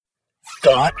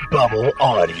Thought Bubble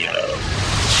Audio.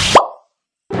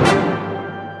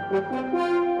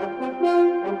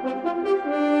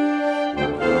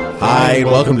 Hi,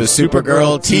 welcome to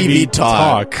Supergirl TV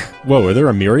Talk. Whoa, are there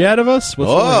a myriad of us?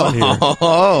 What's going on here?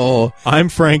 Oh, I'm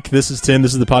Frank. This is Tim.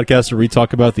 This is the podcast where we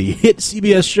talk about the hit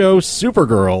CBS show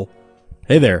Supergirl.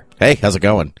 Hey there. hey, how's it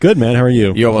going? Good, man. How are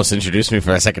you? You almost introduced me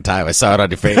for a second time. I saw it on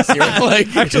your face. You were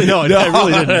like, Actually, no, I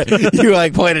really didn't. You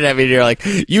like pointed at me and you're like,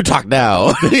 you talk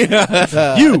now.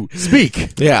 You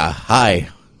speak. Yeah. Hi,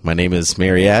 my name is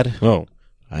Myriad. Oh,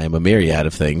 I am a myriad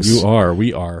of things. you are.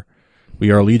 We are.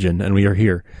 We are Legion, and we are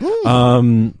here.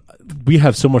 We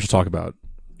have so much to talk about.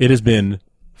 It has been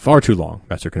far too long,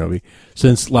 Master Kenobi,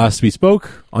 since last we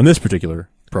spoke on this particular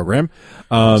program.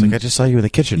 It's like I just saw you in the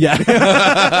kitchen. Yeah.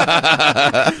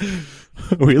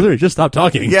 We literally just stopped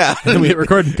talking. Yeah. And then we hit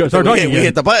record and start talking We again.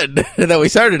 hit the button and then we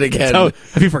started again. So,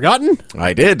 have you forgotten?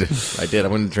 I did. I'm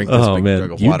going to drink this Oh, big man.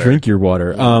 jug of You water. drink your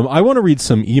water. I want to read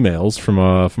some emails from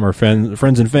our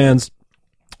friends and fans,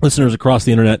 listeners across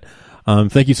the internet.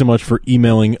 Thank you so much for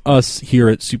emailing us here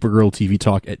at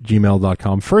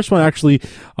supergirltvtalk@gmail.com. First one actually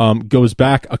goes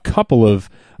back a couple of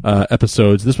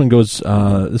episodes. This one goes,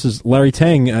 this is Larry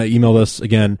Tang emailed us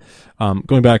again,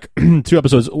 going back 2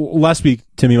 episodes. Last week,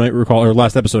 Tim, you might recall, or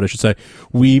last episode, I should say,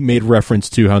 we made reference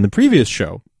to how in the previous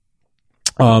show,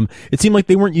 it seemed like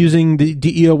they weren't using, the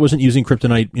DEO wasn't using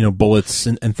kryptonite, bullets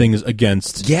and things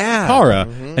against Kara.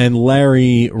 Mm-hmm. And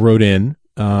Larry wrote in,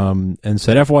 and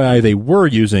said, FYI, they were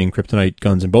using kryptonite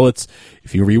guns and bullets.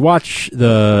 If you rewatch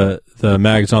the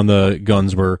mags on the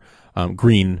guns were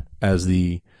green as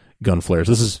the gun flares.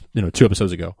 This is 2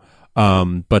 episodes ago.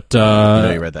 But you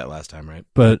know you read that last time, right?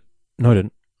 but no, I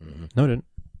didn't. Mm-hmm. No, I didn't.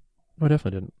 No, I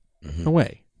definitely didn't. Mm-hmm. No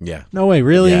way. Yeah. No way.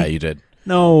 Really? Yeah, you did.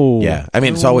 No. Yeah. I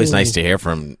mean, it's always nice to hear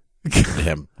from him,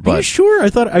 Are you but sure? I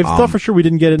thought for sure we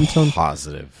didn't get it until.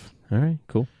 positive. All right.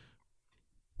 Cool.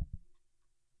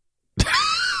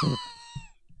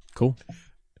 Cool.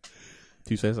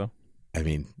 Do you say so? I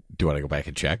mean, do you want to go back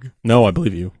and check? No, I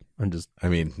believe you. I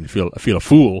mean, feel a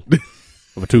fool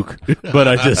of a toque, but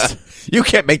I just. you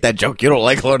can't make that joke. You don't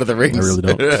like Lord of the Rings. I really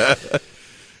don't.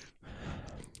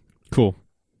 Cool.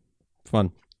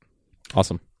 Fun.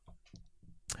 Awesome.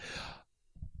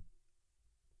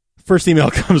 First email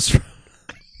comes from...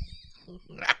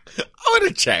 I want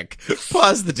to check.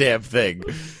 Pause the damn thing.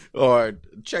 Or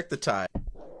check the time.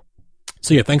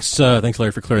 So yeah, thanks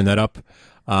Larry for clearing that up.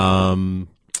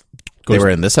 They were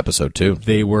in this episode too.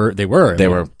 They were. They were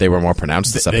more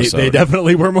pronounced this episode. They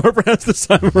definitely were more pronounced this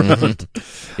time around.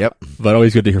 Yep. But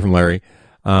always good to hear from Larry.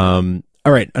 All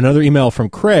right, another email from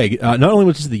Craig. Not only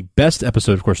was this the best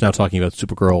episode, of course, now talking about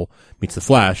Supergirl meets the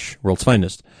Flash, World's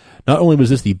Finest. Not only was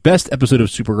this the best episode of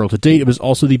Supergirl to date, it was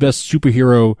also the best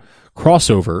superhero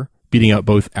crossover, beating out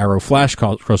both Arrow Flash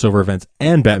crossover events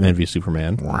and Batman v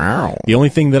Superman. Wow. The only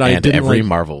thing that I and didn't every like...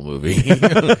 Marvel movie.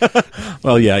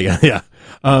 Well, yeah.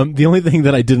 The only thing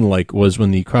that I didn't like was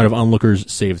when the crowd of onlookers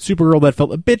saved Supergirl. That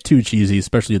felt a bit too cheesy,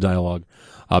 especially the dialogue.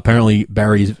 Apparently,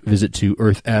 Barry's visit to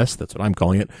Earth S, that's what I'm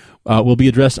calling it, will be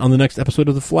addressed on the next episode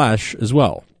of The Flash as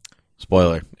well.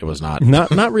 Spoiler, it was not.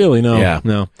 Not really, no. Yeah.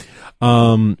 No.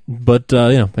 But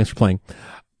thanks for playing.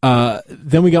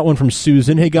 Then we got one from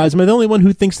Susan. Hey guys, am I the only one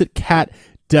who thinks that Kat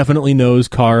definitely knows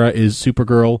Kara is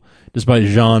Supergirl, despite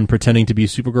Jean pretending to be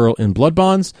Supergirl in Blood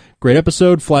Bonds? Great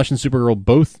episode. Flash and Supergirl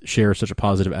both share such a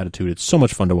positive attitude. It's so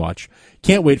much fun to watch.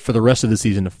 Can't wait for the rest of the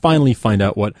season to finally find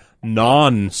out what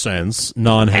nonsense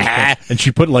Non has and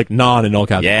she put like non in all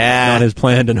caps. Yeah. Non has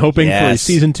planned and hoping for a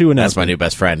season 2 announcement. That's my new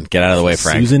best friend. Get out of the way,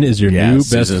 Frank. Susan is your new best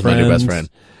friend. Susan's my new best friend.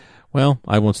 Well,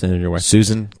 I won't stand in your way.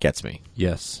 Susan gets me.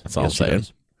 Yes. That's all I'm she saying.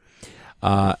 does.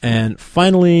 And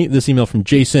finally, this email from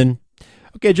Jason.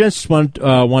 Okay, Jen, just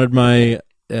wanted my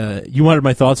you wanted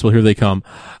my thoughts. Well, here they come.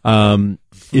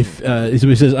 He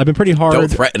says, I've been pretty hard. Don't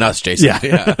threaten us, Jason.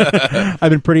 Yeah. I've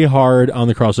been pretty hard on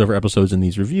the crossover episodes in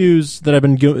these reviews that I've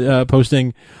been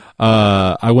posting.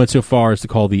 I went so far as to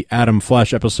call the Atom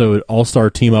Flash episode All-Star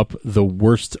Team Up the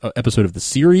worst episode of the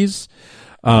series.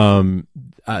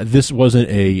 This wasn't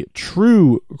a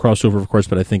true crossover, of course,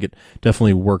 but I think it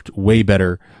definitely worked way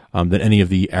better than any of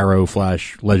the Arrow,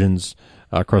 Flash, Legends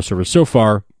crossovers so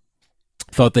far.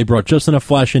 Thought they brought just enough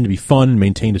Flash in to be fun,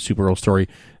 maintained a Supergirl story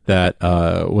that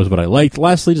was what I liked.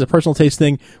 Lastly, just a personal taste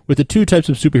thing, with the 2 types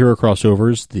of superhero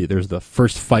crossovers, there's the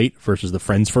first fight versus the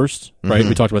friends first, right? Mm-hmm.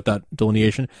 We talked about that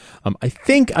delineation. I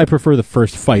think I prefer the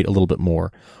first fight a little bit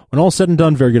more. When all said and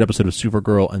done, very good episode of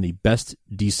Supergirl and the best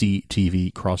DC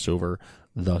TV crossover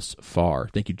thus far.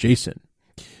 Thank you, Jason.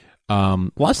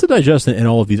 Lots to digest in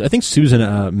all of these. I think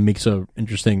Susan makes a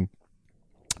interesting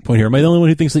point here. Am I the only one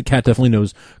who thinks that Kat definitely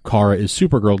knows Kara is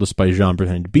Supergirl despite Jean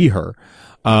pretending to be her?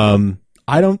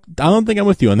 I don't think I'm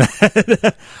with you on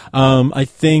that. I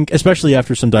think, especially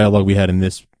after some dialogue we had in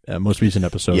this most recent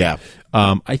episode. Yeah.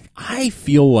 I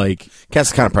feel like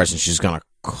Kat's the kind of person she's gonna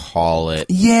call it.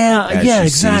 Yeah, as yeah, she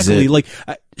sees exactly. it. Like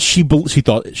she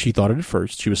thought it at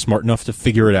first. She was smart enough to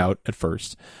figure it out at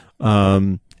first.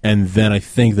 And then I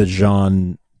think that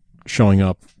Jean showing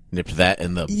up Nipped that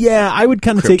in the I would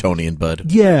kind of take Kryptonian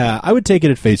bud. Yeah, I would take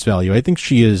it at face value. I think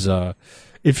she is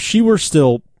if she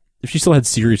still had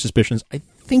serious suspicions, I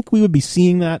think we would be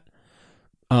seeing that.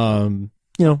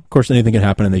 Of course anything could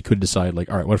happen and they could decide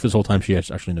like, all right, what if this whole time she has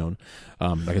actually known?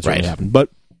 That could certainly happen. But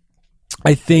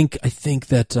I think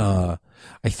that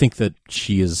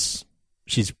she's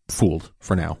fooled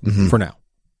for now. Mm-hmm. For now.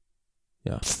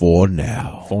 Yeah. For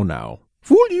now.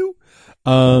 Fool you.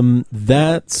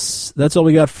 That's all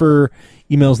we got for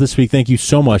emails this week. Thank you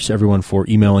so much to everyone for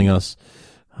emailing us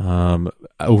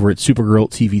over at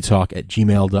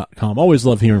supergirltvtalk@gmail.com. Always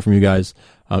love hearing from you guys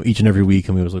each and every week,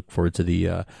 and we always look forward to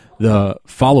the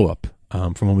follow-up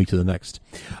from one week to the next.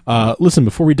 Listen,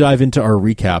 before we dive into our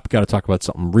recap, got to talk about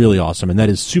something really awesome, and that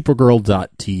is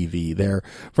Supergirl.tv. They're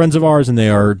friends of ours, and they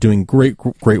are doing great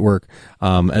work.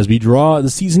 As the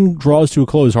season draws to a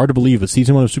close, hard to believe, but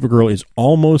season 1 of Supergirl is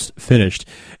almost finished,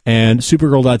 and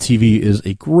Supergirl.tv is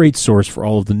a great source for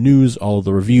all of the news, all of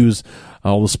the reviews,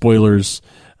 all the spoilers,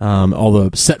 all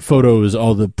the set photos,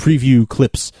 all the preview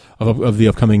clips of the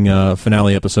upcoming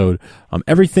finale episode,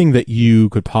 everything that you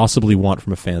could possibly want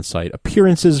from a fan site,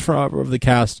 appearances of the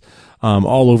cast,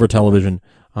 all over television,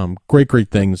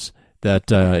 great things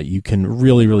that you can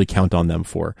really count on them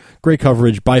for. Great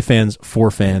coverage by fans for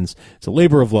fans. It's a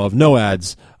labor of love, no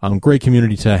ads, great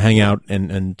community to hang out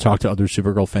and talk to other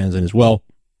Supergirl fans in as well.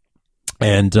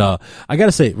 And I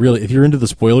gotta say, really, if you're into the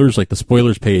spoilers, like the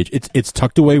spoilers page, it's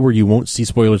tucked away where you won't see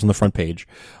spoilers on the front page.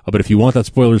 But if you want that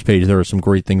spoilers page, there are some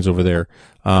great things over there,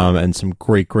 and some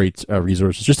great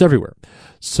resources just everywhere.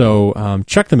 So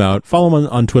check them out. Follow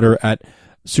them on Twitter at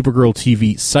Supergirl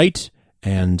TV site,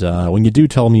 and when you do,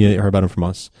 tell them you heard about them from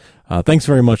us. Thanks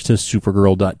very much to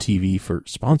Supergirl.tv for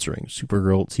sponsoring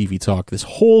Supergirl TV Talk this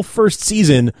whole first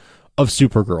season of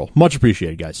Supergirl. Much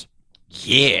appreciated, guys.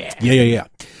 Yeah.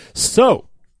 So,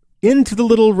 into the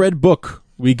little red book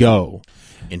we go.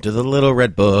 Into the little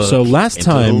red book. So last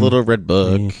time, the little red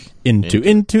book. Into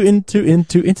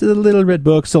the little red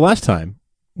book. So last time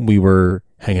we were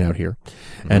hanging out here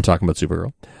and talking about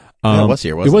Supergirl. It was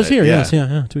here, wasn't it? It was here, yeah. yes,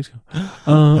 yeah, 2 weeks ago.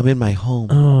 I'm in my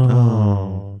home.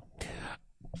 Oh.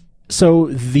 So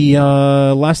the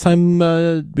last time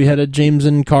we had a James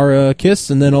and Kara kiss,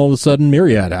 and then all of a sudden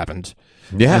Myriad happened.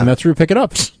 Yeah. And that's where we pick it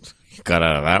up. Got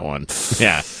out of that one.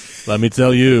 Yeah. Let me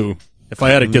tell you, if I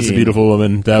had to kiss a beautiful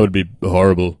woman, that would be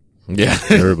horrible. Yeah.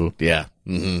 Terrible. Yeah.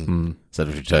 Mm-hmm. Is that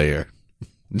what you tell your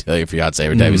fiance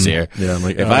every time you see her? Yeah, I'm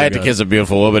like, if oh I had my to kiss a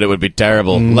beautiful woman, it would be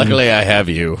terrible. Luckily, I have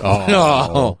you.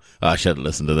 Oh. I shouldn't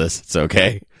listen to this. It's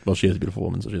okay. Well, she is a beautiful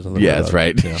woman, so she doesn't. Yeah, that's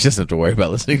right. Yeah. She doesn't have to worry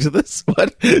about listening to this.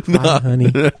 What? No. Hi,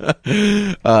 honey.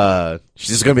 She's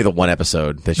just going to be the one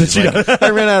episode that she's like,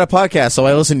 I ran out of podcasts, so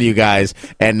I listened to you guys,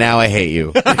 and now I hate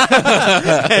you.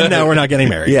 And now we're not getting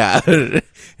married. Yeah.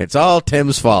 It's all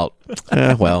Tim's fault.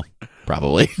 Well,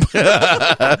 probably.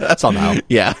 Somehow.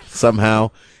 Yeah,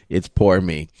 somehow it's poor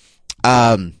me.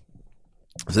 So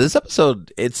this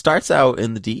episode, it starts out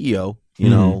in the DEO,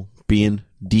 being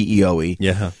DEO-y.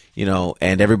 Yeah.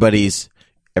 And everybody's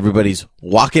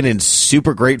walking in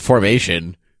super great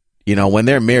formation. When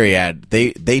they're Myriad,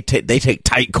 they take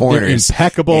tight corners. They're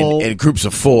impeccable. In groups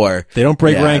of 4. They don't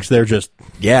break ranks. They're just...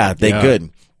 Yeah, they good.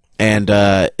 And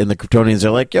the Kryptonians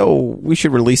are like, yo, we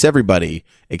should release everybody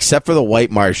except for the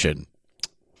White Martian.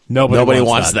 Nobody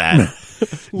wants that.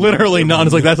 Literally none.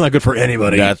 It's like, that's not good for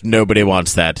anybody. Nobody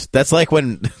wants that. That's like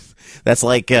in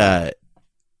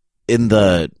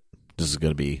the... This is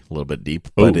going to be a little bit deep,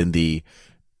 but in the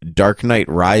Dark Knight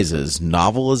Rises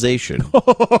novelization.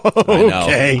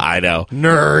 I know.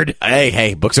 Nerd.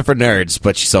 Hey, books are for nerds,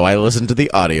 but so I listened to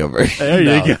the audio version. There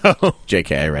you go.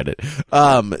 JK, I read it.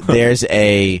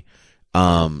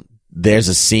 There's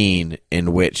a scene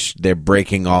in which they're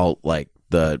breaking all, like,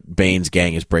 the Bane's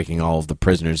gang is breaking all of the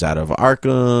prisoners out of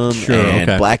Arkham and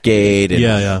Blackgate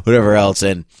and whatever else,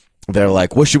 and they're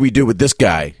like, what should we do with this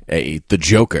guy, the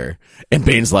Joker? And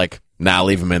Bane's like, nah,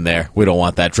 leave him in there. We don't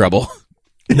want that trouble.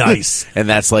 Nice. And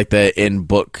that's like the in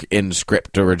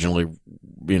script originally,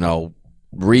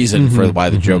 reason for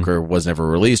why the Joker was never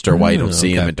released or why you don't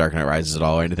see him in Dark Knight Rises at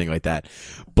all or anything like that.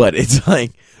 But it's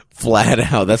like flat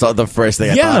out. That's all the first thing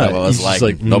I thought of. I was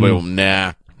like nobody will,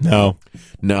 nah. No.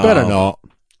 No. Better not.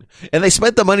 And they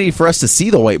spent the money for us to see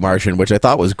the White Martian, which I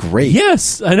thought was great.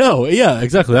 Yes, I know. Yeah,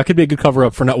 exactly. That could be a good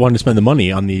cover-up for not wanting to spend the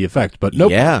money on the effect. But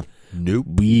nope. Yeah. Nope.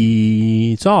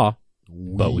 We saw,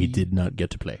 but we did not get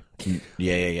to play.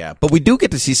 Yeah. But we do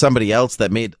get to see somebody else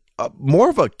that made more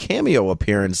of a cameo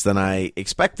appearance than I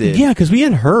expected. Yeah, because we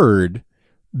had heard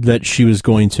that she was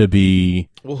going to be...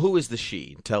 Well, who is the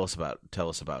she? Tell us about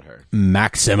her.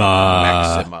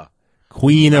 Maxima.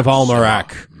 Queen of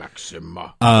Almerac.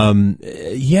 Maxima.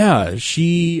 Yeah,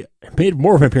 she made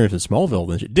more of an appearance in Smallville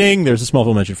than she... Ding! There's a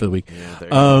Smallville mention for the week.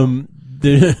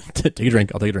 Yeah, take a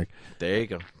drink. I'll take a drink. There you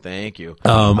go. Thank you.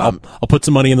 I'll put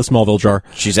some money in the Smallville jar.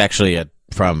 She's actually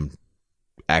from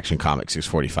Action Comics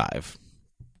 645,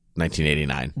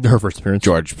 1989. Her first appearance.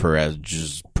 George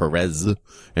Perez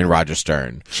and Roger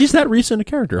Stern. She's that recent a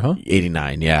character, huh?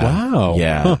 89, yeah. Wow.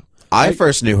 Yeah. Huh. I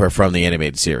first knew her from the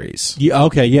animated series. Yeah.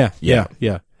 Okay. Yeah. Yeah.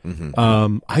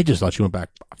 Mm-hmm. I just thought she went back.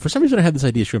 For some reason, I had this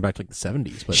idea she went back to like the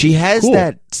 70s. But she has cool.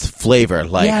 that flavor.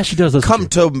 Like, yeah, she does. Come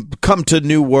to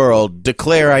New World.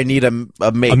 Declare I need a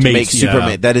mate to make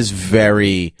Superman. That is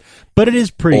very. But it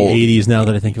is pretty old. 80s now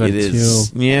that I think about it too.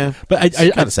 Yeah. But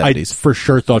I for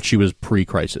sure thought she was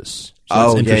pre-crisis. So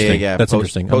that's interesting. Yeah. That's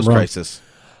interesting. Post-crisis.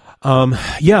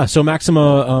 Yeah, so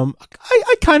Maxima,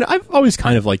 I've always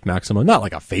kind of liked Maxima. Not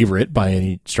like a favorite by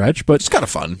any stretch, but it's kind of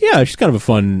fun. Yeah, she's kind of a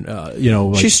fun,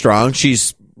 she's strong.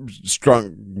 She's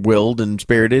strong-willed and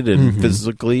spirited and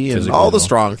physically all the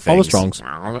strong things. All the strongs.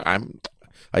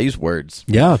 I use words.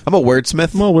 Yeah. I'm a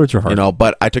wordsmith. Well, words are hard.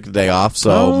 But I took the day off,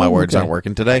 so my words aren't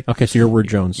working today. Okay, so you're Word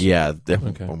Jones. Yeah,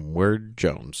 Word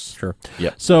Jones. Sure.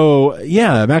 Yeah. So,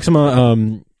 yeah,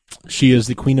 Maxima, she is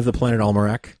the queen of the planet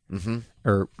Almerac. Mm-hmm.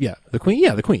 Or, the queen.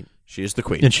 Yeah, the queen. She is the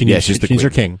queen. And she needs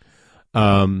her king.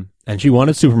 And she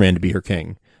wanted Superman to be her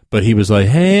king. But he was like,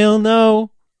 hell no.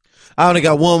 I only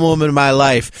got one woman in my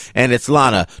life, and it's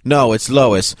Lana. No, it's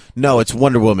Lois. No, it's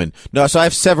Wonder Woman. No, so I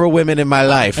have several women in my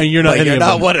life. And you're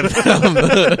not one of them.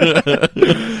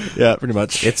 Yeah, pretty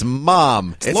much. It's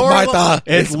Mom. It's Martha. Martha.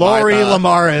 It's Lori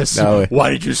Lamaris. No. Why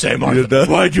did you say Martha?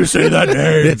 Why did you say that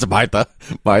name? It's Martha.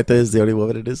 Martha is the only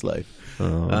woman in his life.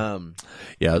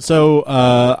 Yeah, so,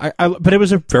 but it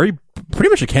was pretty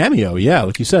much a cameo, yeah,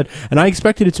 like you said. And I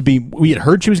expected it to be, we had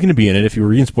heard she was going to be in it. If you were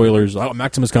reading spoilers,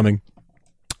 Maxima's coming.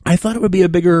 I thought it would be a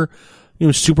bigger,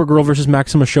 Supergirl versus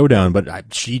Maxima showdown,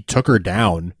 but she took her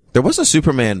down. There was a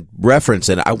Superman reference,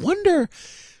 and I wonder.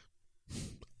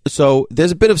 So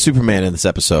there's a bit of Superman in this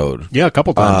episode. Yeah, a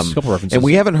couple times, a couple references, and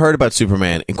we haven't heard about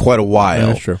Superman in quite a while. Yeah,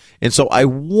 that's true. And so I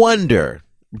wonder,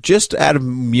 just out of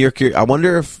mere curiosity, I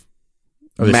wonder if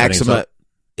Maxima.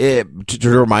 To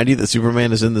remind you that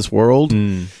Superman is in this world.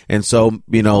 And so,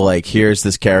 here's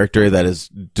this character that is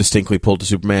distinctly pulled to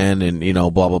Superman and,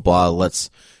 blah, blah, blah.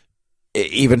 Let's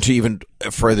even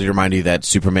further remind you that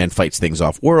Superman fights things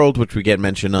off world, which we get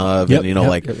mention of. Yep,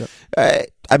 and,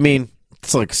 I mean,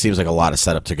 it's seems like a lot of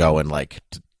setup to go and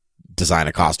design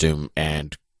a costume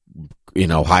and,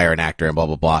 hire an actor and blah,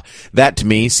 blah, blah. That to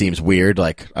me seems weird.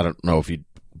 I don't know if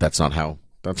that's not how,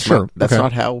 that's not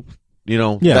how,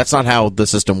 that's not how the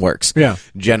system works. Yeah.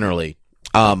 Generally.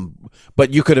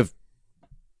 But you could have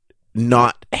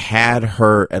not had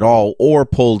her at all or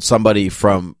pulled somebody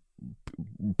from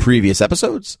previous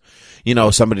episodes.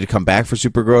 Somebody to come back for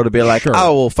Supergirl to be like, sure.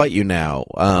 Oh, we'll fight you now.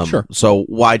 Sure. So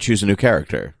why choose a new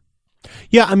character?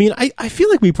 Yeah, I mean, I feel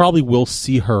like we probably will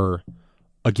see her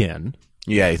again.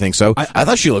 Yeah, you think so? I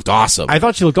thought she looked awesome. I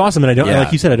thought she looked awesome, and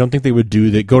like you said, I don't think they would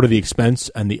go to the expense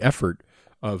and the effort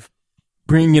of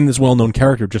bringing in this well-known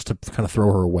character just to kind of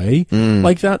throw her away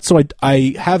like that. So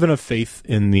I have enough faith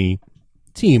in the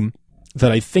team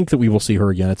that I think that we will see her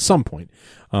again at some point.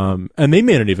 And they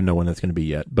may not even know when that's going to be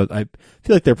yet, but I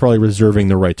feel like they're probably reserving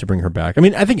the right to bring her back. I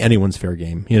mean, I think anyone's fair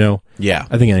game, Yeah.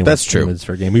 I think that's true. Anyone's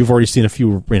fair game. We've already seen a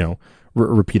few,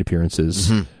 repeat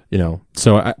appearances,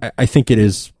 so I think it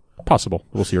is possible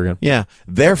we'll see her again. Yeah.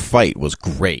 Their fight was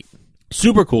great.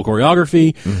 Super cool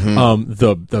choreography.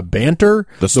 The banter,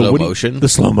 the slow motion. The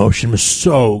slow motion was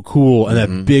so cool, and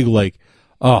that big that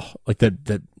I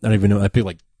don't even know, that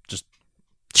big just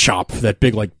chop, that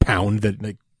big pound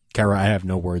that Kara. I have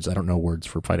no words. I don't know words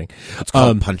for fighting. It's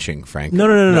called punching, Frank.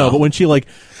 No. But when she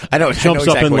I know jumps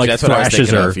exactly up and thrashes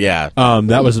her, of. Yeah.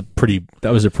 That was a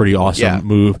pretty awesome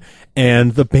move,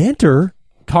 and the banter,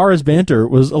 Kara's banter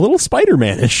was a little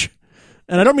Spider-Man-ish.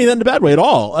 And I don't mean that in a bad way at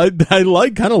all. I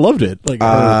kind of loved it.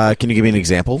 Can you give me an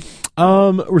example?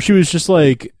 Where she was just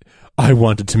like, I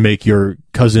wanted to make your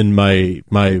cousin my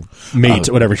mate,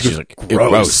 whatever. She was like,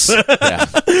 gross.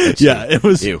 Yeah, it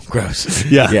was. Ew, gross.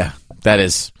 Yeah. It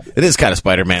is kind of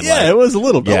Spider-Man. Yeah, it was a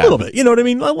little bit. You know what I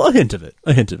mean? A hint of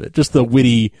it. Just the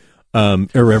witty,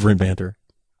 irreverent banter.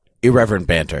 Irreverent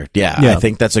banter. Yeah, I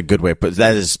think that's a good way. But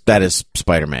that is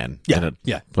Spider-Man. Yeah,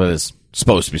 But it's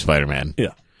supposed to be Spider-Man.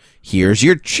 Yeah. Here's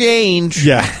your change.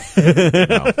 Yeah.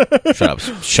 No,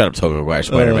 shut up, Tobey Maguire,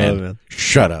 Spider-Man.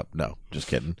 Shut up. No, just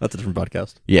kidding. That's a different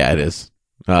podcast. Yeah, it is.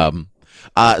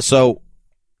 So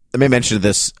I may mention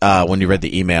this when you read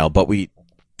the email, but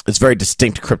it's very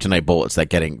distinct kryptonite bullets that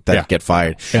get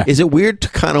fired. Yeah. Is it weird to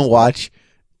kind of watch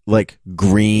like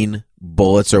green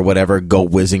bullets or whatever go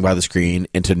whizzing by the screen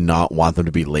and to not want them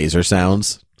to be laser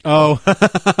sounds? Oh,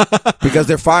 because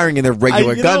they're firing in their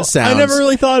regular gun sounds. I never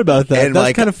really thought about that. And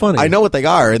that's kind of funny. I know what they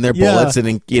are, and they're bullets and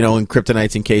and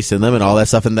kryptonite's encased in them and all that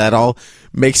stuff, and that all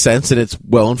makes sense, and it's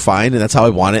well and fine, and that's how I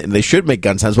want it, and they should make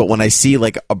gun sounds. But when I see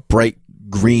like a bright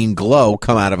green glow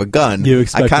come out of a gun,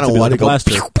 I kind of want to go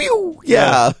pew, pew.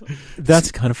 Yeah.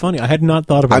 That's kind of funny. I had not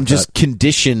thought about that. I'm just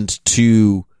conditioned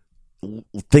to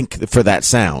think for that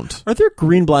sound. Are there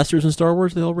green blasters in Star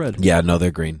Wars? They all red. Yeah, no, they're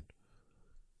green.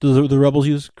 Do the Rebels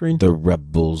use green? The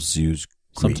Rebels use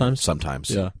green. Sometimes.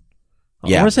 Yeah.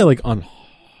 Yeah. I want to say like on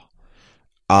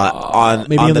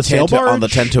maybe on the 10 on the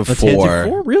 10 to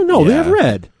 4. Really? No, they have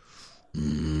red.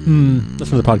 That's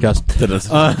from the podcast.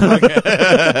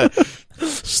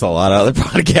 Just a lot of other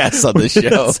podcasts on this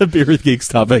show. It's a Beer with Geeks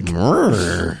topic.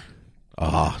 What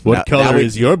color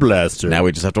is your blaster? Now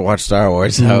we just have to watch Star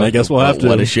Wars. I guess we'll have to.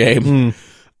 What a shame.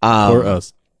 For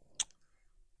us.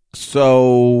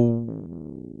 So,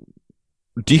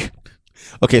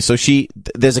 so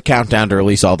there's a countdown to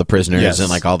release all the prisoners and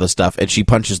like all this stuff, and she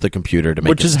punches the computer to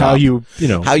make Which it is stop.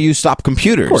 how you stop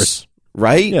computers. Of course.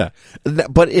 Right? Yeah.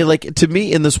 But to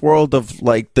me, in this world of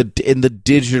like in the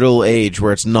digital age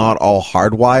where it's not all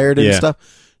hardwired and stuff,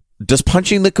 does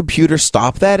punching the computer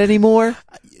stop that anymore?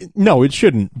 No, it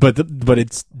shouldn't. But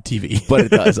it's TV. But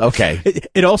it does. Okay.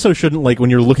 It also shouldn't, like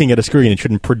when you're looking at a screen, it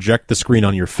shouldn't project the screen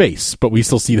on your face. But we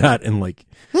still see that in like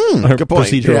good point.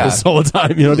 procedurals all the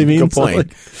time. You know what I mean? Good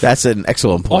point. That's an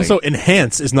excellent point. Also,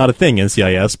 enhance is not a thing in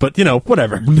CIS, but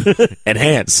whatever.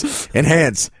 Enhance.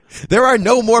 There are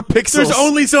no more pixels. There's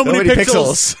only so many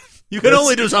pixels. You can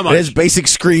only do so much. There's basic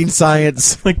screen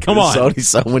science. Like, come on. There's only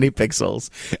so many pixels.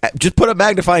 Just put a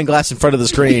magnifying glass in front of the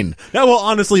screen. That will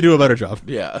honestly do a better job.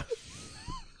 Yeah.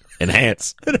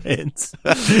 Enhance.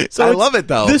 So I love it,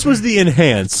 though. This was the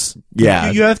enhance.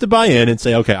 Yeah. You have to buy in and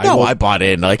say, okay, I bought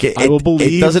in. Like I will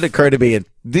believe. It doesn't occur to me.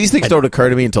 These things don't occur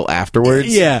to me until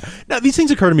afterwards. Yeah. Now, these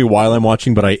things occur to me while I'm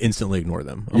watching, but I instantly ignore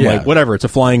them. I'm like, whatever. It's a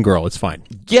flying girl. It's fine.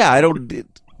 Yeah, I don't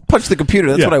punch the computer.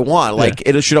 That's what I want. Like,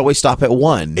 it should always stop at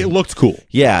 1. It looked cool.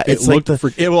 Yeah. It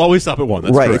will always stop at 1.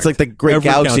 That's right. correct. It's like the Great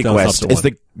Galaxy Quest. It's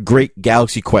the Great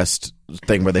Galaxy Quest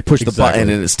thing where they push the button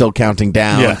and it's still counting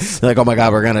down. Yes. They're like, oh my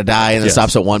God, we're going to die. And it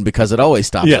stops at 1 because it always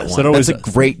stops at 1. That's a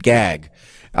great gag.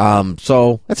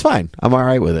 So that's fine. I'm all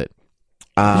right with it.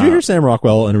 Did you hear Sam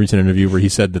Rockwell in a recent interview where he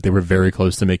said that they were very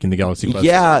close to making the Galaxy Quest?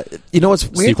 Yeah. You know, it's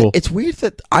weird. Sequel. It's weird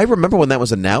that I remember when that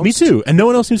was announced. Me too. And no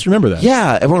one else seems to remember that.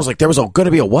 Yeah. Everyone was like, there was going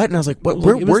to be a what? And I was like,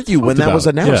 where were you when that was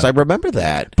announced? Yeah. I remember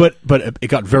that. But it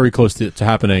got very close to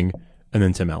happening, and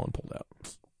then Tim Allen pulled out.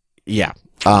 Yeah.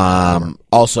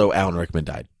 Also, Alan Rickman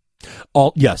died.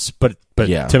 Yes, but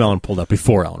Tim Allen pulled out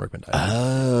before Alan Rickman died.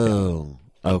 Oh.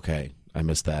 Okay. I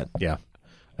missed that. Yeah.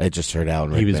 I just heard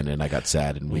Alan Rickman and I got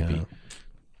sad and weepy.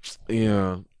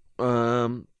 Yeah.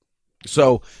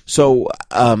 So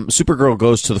Supergirl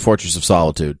goes to the Fortress of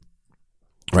Solitude.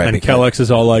 Right. And Kellex is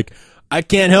all like, I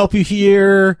can't help you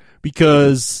here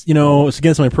because, it's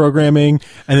against my programming.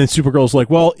 And then Supergirl's like,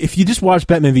 well, if you just watch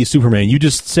Batman v Superman, you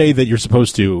just say that you're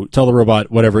supposed to tell the robot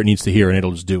whatever it needs to hear and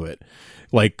it'll just do it.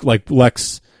 Like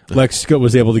Lex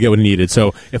was able to get what he needed.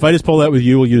 So if I just pull that with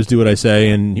you, will you just do what I say?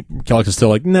 And Kellex is still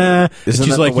like, nah.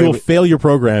 She's like, you'll fail your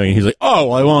programming. And he's like, oh,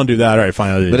 well, I won't do that. All right,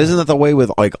 fine. I'll do but that. isn't that the way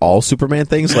with like all Superman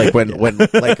things? Like when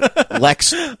like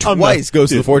Lex twice goes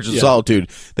to the Fortress of Solitude,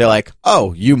 they're like,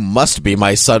 oh, you must be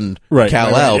my son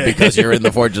Kal-El because you're in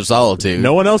the Fortress of Solitude.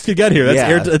 No one else could get here.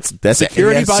 That's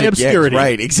security by obscurity.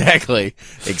 Right, exactly.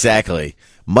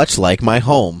 Much like my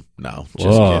home. No,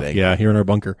 just kidding. Yeah, here in our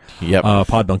bunker. Yep.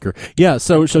 Pod bunker. Yeah,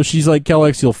 so she's like,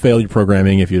 Kellex, you'll fail your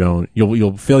programming if you don't.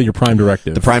 You'll fail your Prime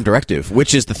Directive. The Prime Directive,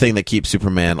 which is the thing that keeps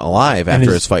Superman alive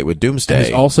after his fight with Doomsday. And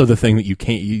it's also the thing that you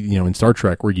can't, in Star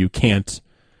Trek, where you can't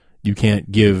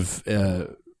give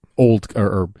old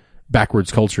or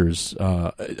backwards cultures,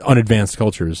 unadvanced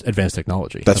cultures, advanced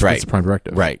technology. That's right. That's the Prime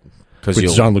Directive. Right.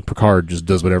 Because Jean-Luc Picard just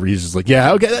does whatever. He's just like,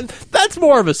 yeah, okay, that's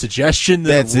more of a suggestion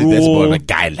than a rule. That's more of a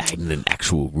guideline than an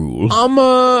actual rule.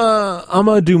 I'm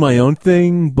gonna do my own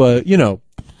thing, but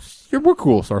we're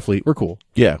cool, Starfleet. We're cool.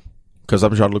 Yeah, because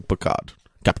I'm Jean-Luc Picard.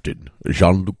 Captain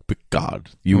Jean-Luc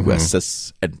Picard,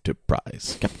 USS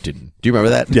Enterprise. Captain. Do you remember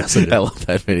that? Yes, I do. I love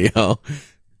that video.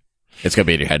 It's going to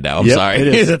be in your head now. I'm Yep, sorry. it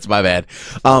is. That's my bad.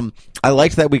 I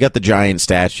liked that we got the giant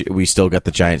statue. We still got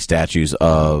the giant statues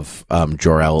of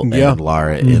Jor-El and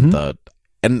Lara in the...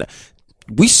 And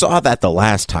we saw that the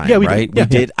last time, right? Yeah, we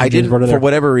did. I didn't, for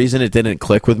whatever reason, it didn't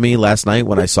click with me last night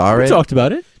when I saw it. We talked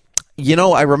about it. You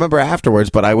know, I remember afterwards,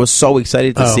 but I was so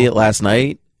excited to see it last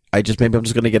night. Maybe I'm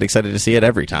just going to get excited to see it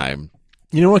every time.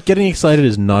 You know what? Getting excited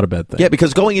is not a bad thing. Yeah,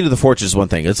 because going into the fortress is one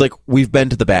thing. It's like we've been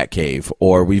to the Batcave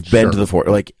or we've been to the fort.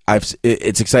 Like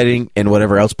it's exciting and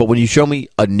whatever else. But when you show me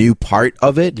a new part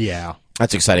of it,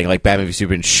 that's exciting. Like Batman v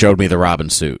Superman showed me the Robin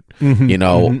suit, you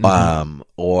know,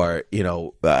 or you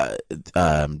know,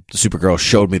 Supergirl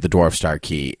showed me the Dwarf Star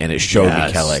key, and it showed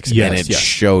me Kellex, and it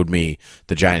showed me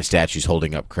the giant statues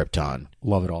holding up Krypton.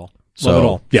 Love it all. Love it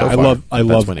all. Yeah, so I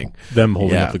love winning. them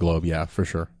holding up the globe. Yeah, for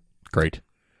sure. Great.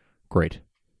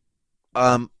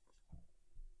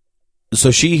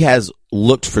 So she has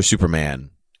looked for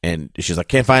Superman, and she's like,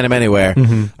 can't find him anywhere.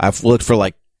 I've looked for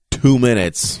like 2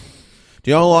 minutes.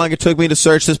 Do you know how long it took me to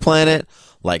search this planet?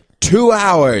 Like 2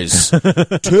 hours.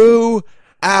 2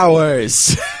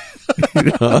 hours.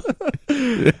 Well,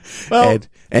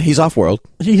 and he's off world.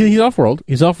 He's off world.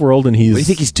 He's off world, and he's. What do you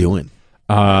think he's doing?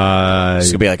 It's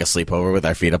gonna be like a sleepover with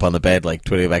our feet up on the bed, like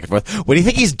twitting back and forth. What do you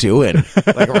think he's doing,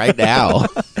 like right now?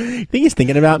 I think he's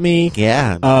thinking about me.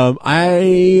 Yeah.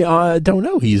 I don't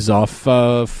know. He's off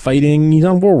fighting. He's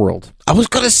on Warworld. I was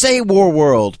gonna say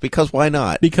Warworld because why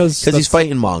not? Because he's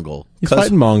fighting Mongol. He's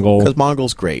fighting Mongol. Because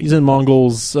Mongol's great. He's in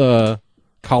Mongol's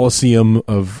Coliseum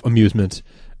of amusement.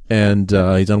 And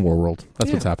he's on Warworld.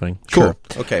 That's what's happening. Cool. Sure.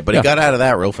 Okay, but he got out of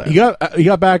that real fast. He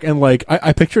got back, and like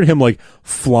I pictured him like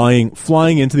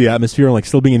flying into the atmosphere, and like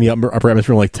still being in the upper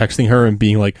atmosphere, and like texting her and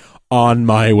being like on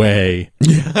my way.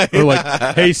 Or like,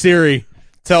 hey Siri,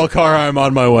 tell Kara I'm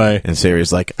on my way. And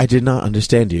Siri's like, I did not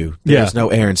understand you. There's no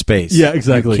air and space. Yeah,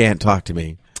 exactly. You can't talk to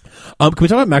me. Can we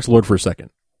talk about Max Lord for a second?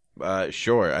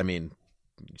 Sure. I mean,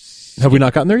 have we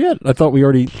not gotten there yet? I thought we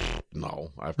already.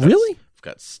 No. Really?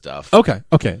 Got stuff. Okay.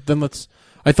 Then let's.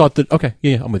 I thought that. Okay.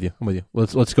 Yeah. I'm with you.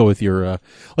 Let's go with your.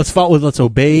 Let's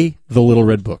obey the Little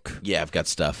Red Book. Yeah, I've got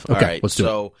stuff. Okay. All right. Let's do it.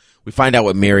 So we find out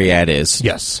what Myriad is.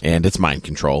 Yes. And it's mind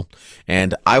control.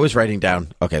 And I was writing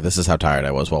down. Okay, this is how tired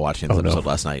I was while watching this episode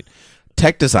last night.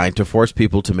 Tech design to force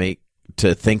people to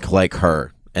think like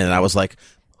her. And I was like,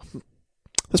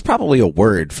 there's probably a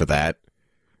word for that.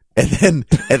 And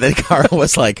then Carl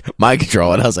was like, mind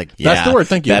control. And I was like, yeah. That's the word,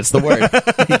 thank you. That's the word.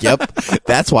 Yep.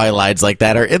 That's why lines like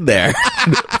that are in there.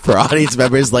 For audience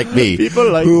members like me,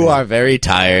 people like who are very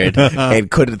tired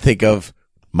and couldn't think of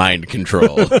mind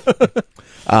control.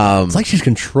 It's like she's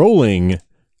controlling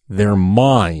their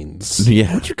minds.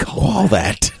 Yeah. What'd you call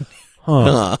that?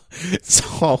 Huh.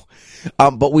 So,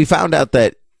 but we found out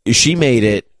that she made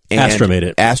it. And Astra made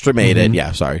it. Astra made it.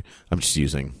 Yeah, sorry. I'm just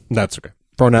using. That's okay.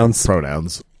 Pronouns.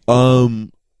 Astra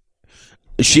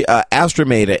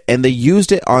made it, and they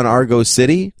used it on Argo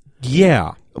City.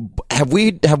 Yeah. Have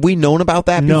we known about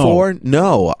that before?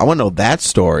 No. I want to know that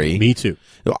story. Me too.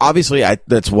 Obviously,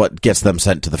 that's what gets them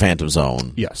sent to the Phantom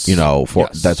Zone. Yes. You know,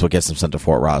 that's what gets them sent to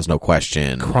Fort Ross, no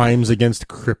question. Crimes against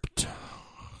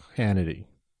cryptanity.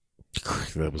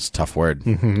 That was a tough word.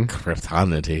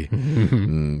 Cryptanity.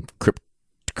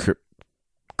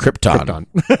 Krypton.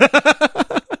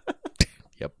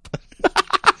 Yep.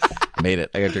 Made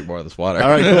it. I gotta drink more of this water. All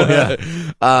right, cool.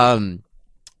 Yeah.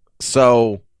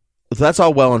 So that's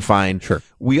all well and fine. Sure.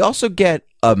 We also get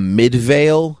a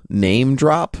Midvale name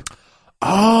drop.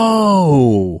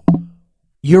 Oh,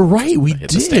 you're right. We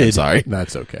did. Stand, sorry.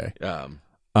 That's okay.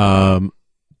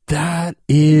 That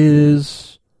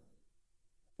is.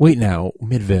 Wait now,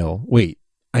 Midvale. Wait,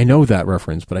 I know that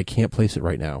reference, but I can't place it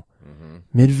right now.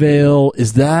 Midvale,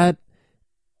 is that?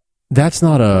 That's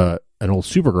not an old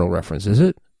Supergirl reference, is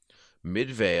it?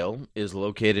 Midvale is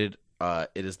located.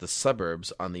 It is the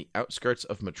suburbs on the outskirts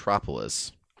of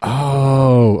Metropolis.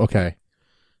 Oh, okay.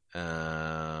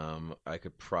 I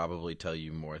could probably tell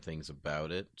you more things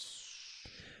about it.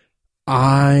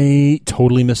 I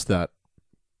totally missed that.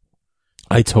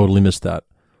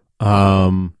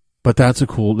 But that's a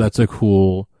cool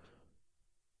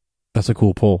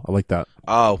pull. I like that.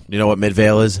 Oh, you know what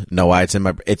Midvale is? No, why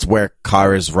it's where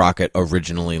Kara's rocket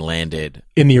originally landed.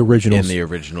 In the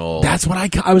original. That's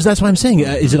what that's what I'm saying.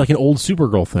 Is it like an old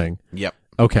Supergirl thing? Yep.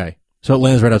 Okay. So it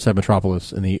lands right outside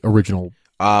Metropolis in the original.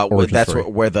 That's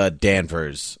where the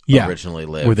Danvers originally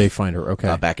lived. Where they find her. Okay.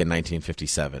 Back in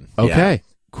 1957. Okay. Yeah.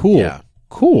 Cool. Yeah.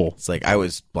 Cool. It's like I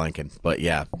was blanking, but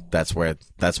yeah, that's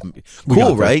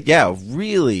cool, right? Yeah,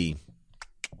 really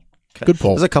Good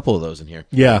pull. There's a couple of those in here.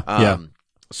 Yeah, yeah.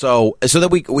 So then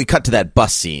we cut to that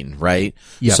bus scene, right?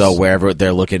 Yes. So wherever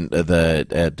they're looking,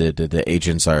 the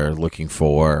agents are looking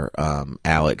for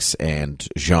Alex and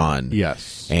Jean.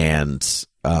 Yes. And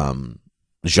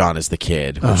Jean is the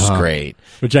kid, which is great.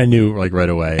 Which I knew like right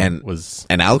away.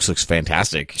 And Alex looks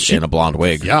fantastic in a blonde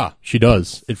wig. Yeah, she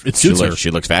does. It suits her.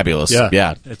 She looks fabulous.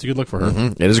 Yeah, it's a good look for her.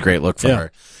 Mm-hmm. It is a great look for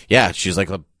her. Yeah, she looks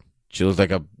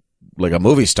like a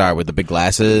movie star with the big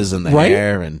glasses and the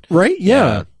hair and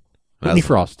Yeah. Whitney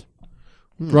Frost.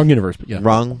 Wrong universe, but yeah.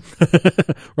 Wrong.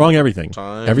 Wrong everything.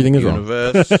 Time, everything is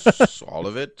universe, all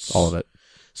of it. All of it.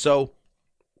 So,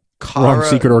 wrong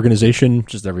secret organization,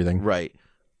 just everything. Right.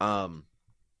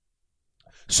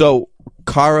 So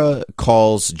Kara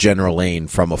calls General Lane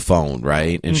from a phone,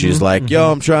 right? And she's like,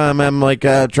 "Yo, I'm trying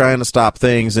to stop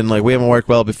things, and like we haven't worked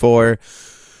well before,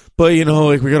 but you know,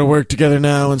 like we got to work together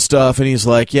now and stuff." And he's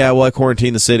like, "Yeah, well, I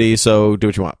quarantine the city, so do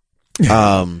what you want."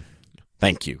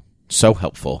 Thank you. So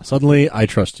helpful. Suddenly, I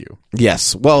trust you.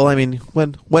 Yes. Well, I mean,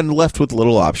 when left with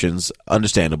little options,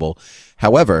 understandable.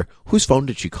 However, whose phone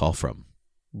did she call from?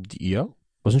 DEO?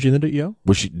 Wasn't she in the DEO?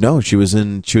 Was she? No, she was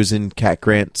in Cat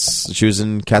Grant's. She was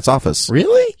in Cat's office.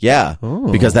 Really? Yeah. Oh.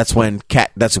 Because that's when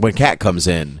Cat comes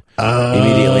in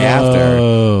immediately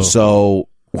after. So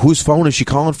whose phone is she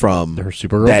calling from? Her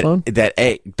Supergirl phone?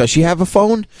 Does she have a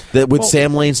phone with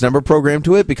Sam Lane's number programmed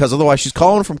to it? Because otherwise she's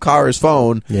calling from Kara's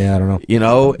phone. Yeah, I don't know. You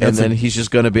know, and then he's just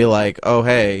going to be like, "Oh,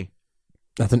 hey."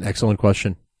 That's an excellent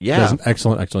question. Yeah. That's an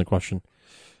excellent question.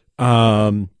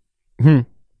 I'm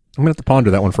going to have to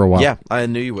ponder that one for a while. Yeah, I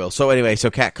knew you will. So anyway,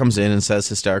 Kat comes in and says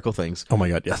hysterical things. Oh my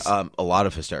God, yes. A lot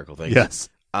of hysterical things. Yes.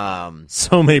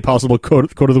 So many possible quote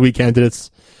of the week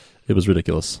candidates. It was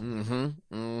ridiculous.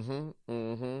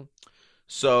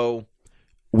 So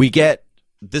we get,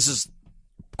 this is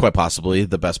quite possibly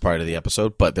the best part of the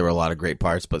episode, but there were a lot of great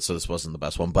parts, so this wasn't the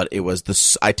best one, but it was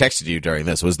I texted you during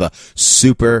this, it was the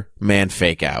Superman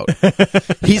fake out.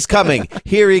 He's coming.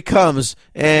 Here he comes,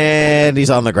 and he's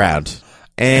on the ground.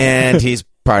 And he's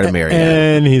part of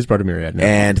Myriad. Now.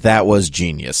 And that was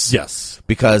genius. Yes.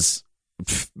 Because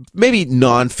maybe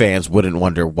non-fans wouldn't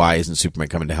wonder why isn't Superman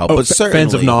coming to help. But certainly,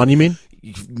 fans of non, you mean?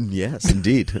 Yes,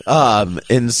 indeed.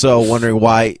 And so wondering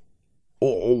why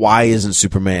isn't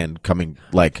Superman coming?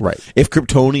 Like, right. If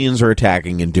Kryptonians are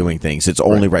attacking and doing things, it's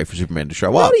only right for Superman to show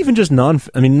up. Not even just not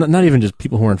even just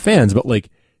people who aren't fans, but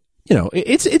like, you know,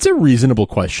 it's a reasonable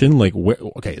question. Like,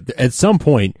 okay, at some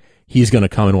point, he's going to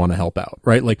come and want to help out,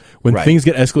 right? Like, when things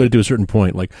get escalated to a certain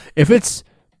point, like, if it's,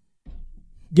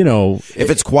 you know... If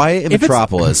it's quiet in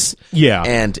Metropolis, yeah,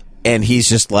 and he's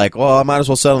just like, well, I might as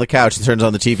well sit on the couch, and turns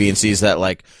on the TV and sees that,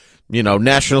 like, you know,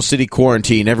 national city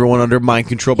quarantine, everyone under mind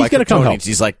control by Kryptonians.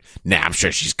 He's like, nah, I'm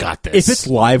sure she's got this. If it's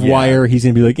live wire, he's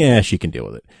going to be like, yeah, she can deal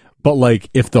with it. But, like,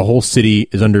 if the whole city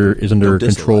is under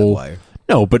control...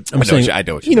 No, but I'm saying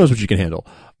he knows what you can handle.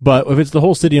 But if it's the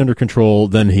whole city under control,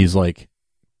 then he's like,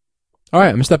 all right,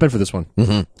 I'm going to step in for this one.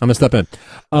 Mm-hmm. I'm going to step in.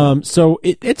 So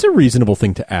it's a reasonable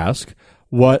thing to ask.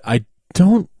 What I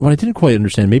didn't quite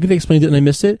understand, maybe they explained it and I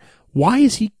missed it. Why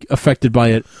is he affected by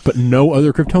it, but no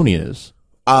other Kryptonian is?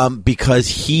 Because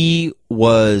he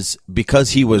was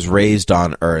raised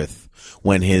on Earth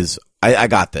when I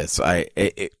got this.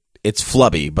 It's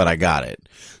flubby, but I got it.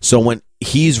 So when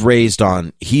he's raised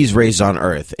on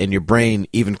Earth, and your brain,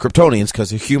 even Kryptonians,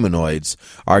 because they're humanoids,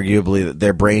 arguably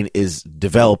their brain is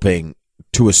developing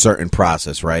to a certain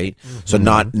process, right? Mm-hmm. So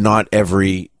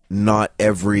not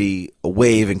every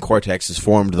wave and cortex is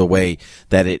formed the way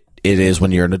that it is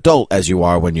when you're an adult as you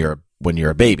are when you're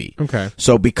a baby. Okay.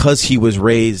 So because he was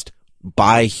raised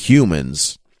by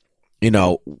humans, you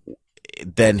know,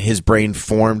 then his brain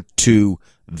formed to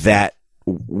that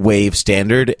wave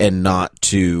standard and not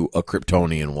to a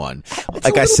Kryptonian one.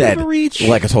 Like I said,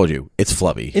 like I told you, it's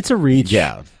flubby. It's a reach.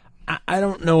 Yeah. I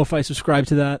don't know if I subscribe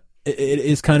to that. It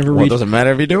is kind of a reach. Well, it doesn't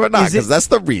matter if you do it or not, because that's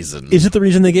the reason. Is it the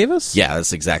reason they gave us? Yeah,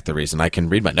 that's exactly the reason. I can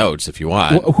read my notes if you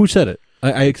want. Well, who said it?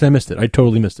 I missed it. I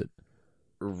totally missed it.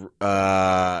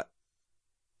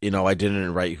 You know, I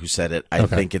didn't write who said it. I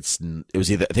think it's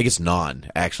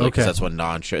Non, actually, because that's what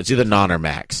Non shows. It's either Non or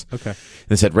Max. Okay.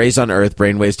 They said, raised on Earth,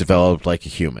 brainwaves developed like a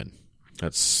human.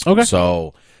 That's okay.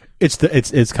 So it's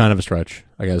kind of a stretch,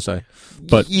 I gotta say.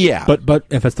 But yeah. But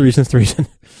if that's the reason, it's the reason.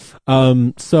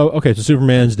 So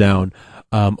Superman's down.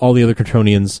 All the other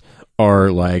Kryptonians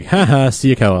are like, haha, see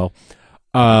ya, Kal-El.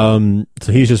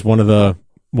 So he's just one of the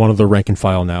rank and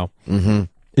file now. Mm-hmm.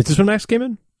 Is this when Max came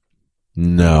in?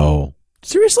 No.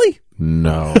 Seriously?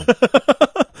 No.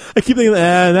 I keep thinking,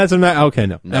 that's a Max. Okay,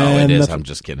 no. No, it is. I'm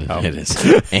just kidding. It is.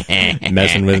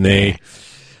 Messing with me.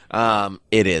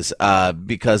 It is.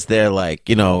 Because they're like,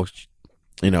 you know,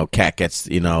 Cat gets,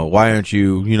 why aren't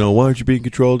you being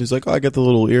controlled? He's like, oh, I got the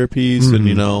little earpiece, and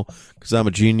because I'm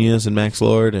a genius and Max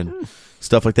Lord and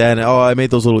stuff like that. And I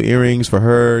made those little earrings for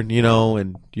her, and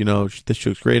this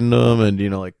looks great in them, and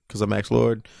because I'm Max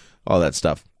Lord, all that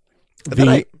stuff. Go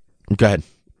ahead.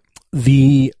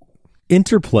 The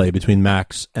interplay between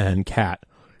Max and Cat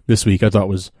this week I thought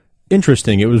was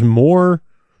interesting. There was more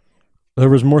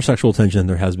sexual tension than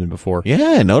there has been before.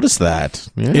 Yeah, I noticed that.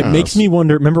 Yes. It makes me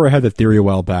wonder. Remember, I had that theory a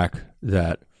while back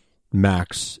that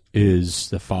Max is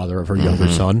the father of her younger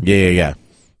son. Yeah.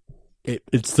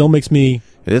 It still makes me.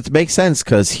 It makes sense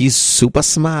because he's super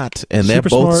smart, and they're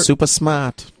both super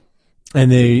smart,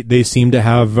 and they seem to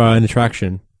have an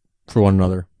attraction for one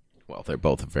another. Well, they're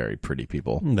both very pretty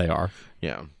people. They are.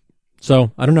 Yeah.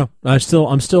 So I don't know. I'm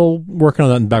still working on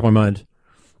that in the back of my mind.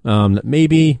 That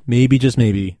maybe just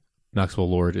maybe Maxwell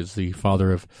Lord is the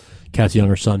father of Cat's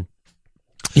younger son.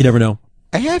 You never know.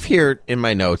 I have here in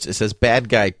my notes, it says bad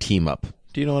guy team up.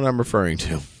 Do you know what I'm referring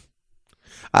to?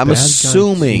 I'm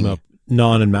assuming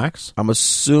Non and Max. I'm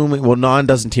assuming. Well, Non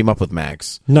doesn't team up with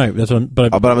Max. No, that's what.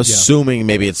 But I'm assuming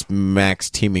maybe it's Max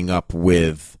teaming up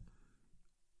with.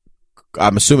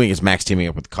 I'm assuming it's Max teaming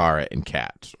up with Kara and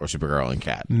Cat, or Supergirl and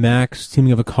Cat. Max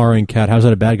teaming up with Kara and Cat. How's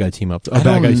that a bad guy team up? A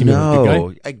bad guy teaming up with a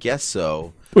good guy? I guess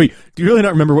so. Wait, do you really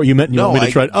not remember what you meant? You want me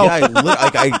to try?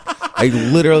 I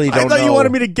literally don't know. I thought you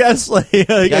wanted me to guess. I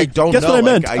don't guess know. What I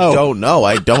meant. I don't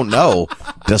know.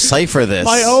 Decipher this.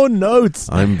 My own notes.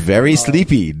 I'm very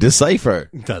sleepy. Decipher.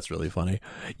 That's really funny.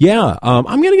 Yeah,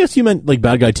 I'm gonna guess you meant like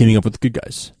bad guy teaming up with good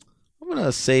guys. I'm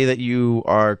gonna say that you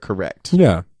are correct.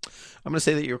 Yeah, I'm gonna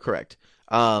say that you're correct.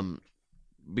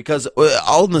 Because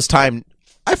all in this time,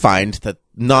 I find that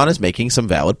Non is making some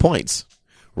valid points,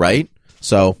 right?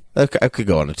 So I could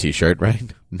go on a T-shirt, right?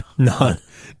 Non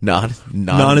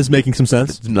is making some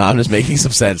sense. Non is making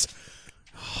some sense.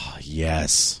 Oh,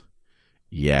 yes.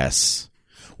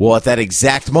 Well, at that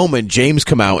exact moment, James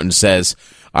come out and says,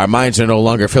 "Our minds are no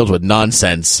longer filled with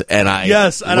nonsense," and I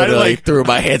literally threw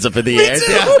my hands up in the air.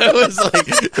 Yeah, it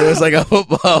was like a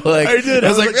football. Like I did. I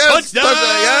was like, yes, touchdown!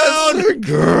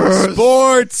 Yes,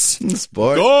 Sports,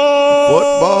 football.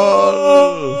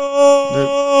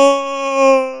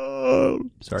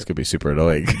 Sorry, this could be super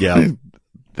annoying. Yeah,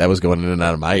 that was going in and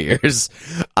out of my ears.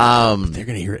 But they're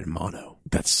gonna hear it in mono.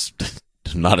 That's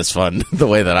not as fun the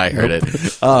way that I heard it.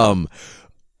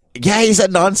 Yeah, he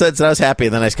said nonsense, and I was happy,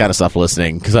 and then I just kind of stopped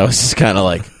listening because I was just kind of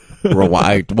like,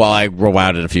 I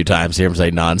rewound it a few times, hear him say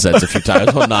nonsense a few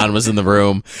times while Non was in the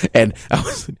room, and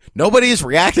nobody's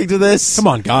reacting to this. Come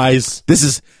on, guys. This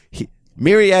is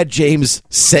Myriad James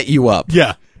set you up.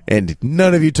 Yeah. And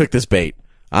none of you took this bait.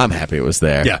 I'm happy it was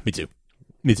there. Yeah, me too.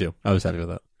 I was happy with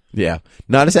that. Yeah.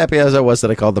 Not as happy as I was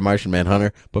that I called the Martian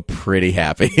Manhunter, but pretty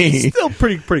happy. Still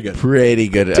pretty good. Pretty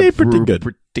good.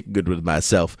 Pretty good with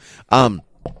myself.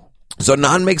 So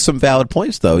Non makes some valid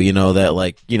points, though.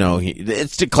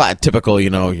 It's typical.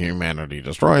 Humanity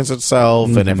destroys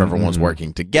itself, and if everyone's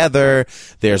working together,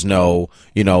 there's no,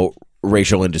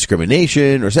 racial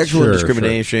indiscrimination or sexual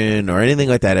indiscrimination or anything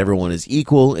like that. Everyone is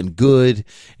equal and good,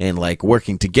 and like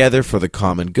working together for the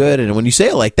common good. And when you say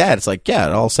it like that, it's like, yeah,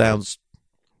 it all sounds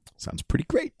pretty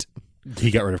great.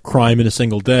 He got rid of crime in a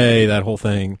single day. That whole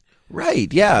thing,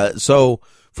 right? Yeah. So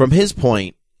from his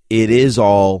point, it is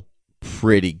all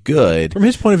pretty good. From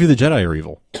his point of view, the Jedi are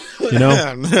evil.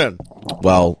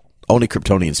 Well, only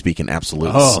Kryptonians speak in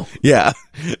absolutes. Oh, yeah.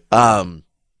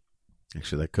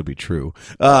 Actually, that could be true.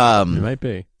 It might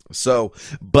be. So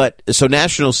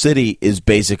National City is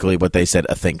basically what they said,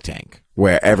 a think tank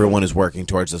where everyone is working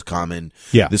towards this common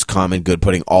good,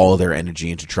 putting all of their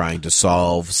energy into trying to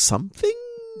solve something.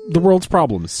 The world's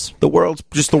problems. The world's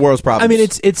problems. I mean,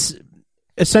 it's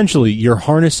essentially you're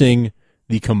harnessing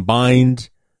the combined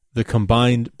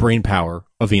brain power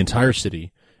of the entire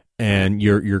city, and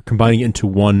you're combining it into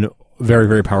one very,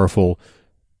 very powerful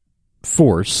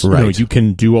force. Right. You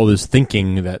can do all this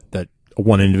thinking that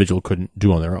one individual couldn't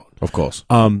do on their own. Of course.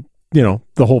 The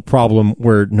whole problem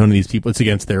where none of these people, it's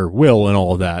against their will and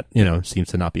all of that, seems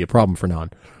to not be a problem for Non.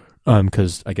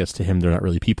 Because I guess to him they're not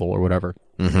really people or whatever.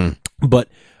 Mm-hmm. But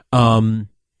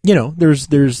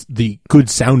there's the good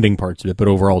sounding parts of it, but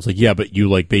overall it's like, yeah, but you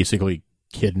like basically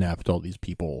kidnapped all these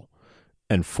people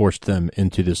and forced them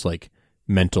into this like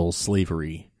mental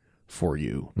slavery for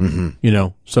you. Mm-hmm.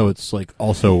 So it's like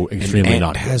also extremely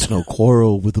not good. Has no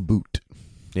quarrel with a boot.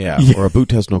 Yeah, or a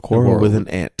boot has no quarrel with an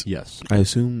ant. Yes, I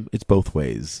assume it's both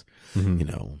ways.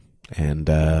 Mm-hmm.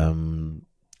 And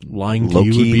lying to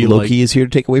you would be Loki is here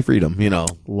to take away freedom.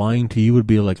 Lying to you would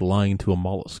be like lying to a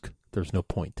mollusk. There's no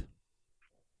point.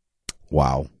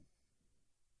 Wow.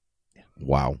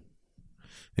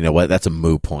 You know what? That's a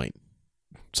moo point.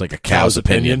 It's like a cow's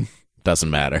opinion. Doesn't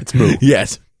matter. It's moo.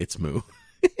 Yes, it's moo.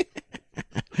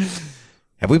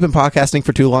 Have we been podcasting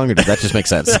for too long, or does that just make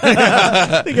sense?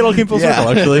 I think it all came full circle,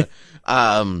 actually.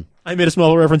 I made a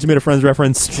small reference. You made a Friends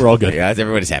reference. We're all good. Yeah,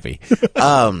 everybody's happy.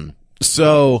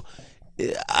 So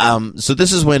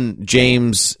this is when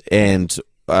James and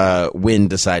Wynn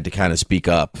decide to kind of speak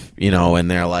up, and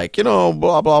they're like,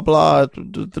 blah, blah, blah,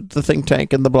 the think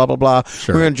tank and the blah, blah, blah.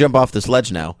 Sure. We're going to jump off this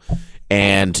ledge now.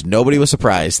 And nobody was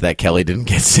surprised that Kelly didn't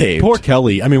get saved. Poor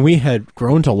Kelly. I mean, we had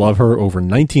grown to love her over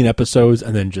 19 episodes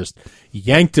and then just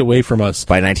yanked away from us.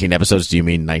 By 19 episodes, do you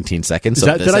mean 19 seconds?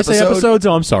 Did I say episodes?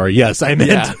 Oh, I'm sorry. Yes, I meant.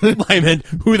 Yeah. I meant,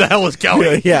 who the hell is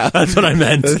Kelly? Yeah, that's what I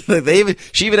meant.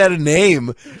 She even had a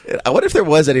name. I wonder if there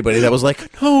was anybody that was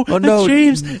like, no,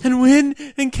 James and Wynn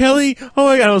and Kelly. Oh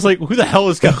my God! I was like, who the hell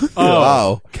is Kelly?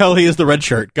 Oh, Kelly is the red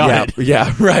shirt. Got it.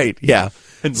 Yeah, right. Yeah.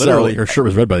 And literally, her shirt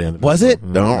was red by the end of it. Was it?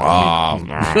 No.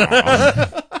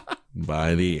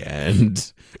 By the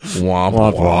end.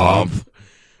 Womp, womp.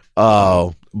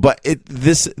 Oh, but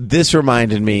this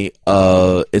reminded me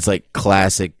of, it's like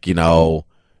classic,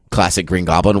 classic Green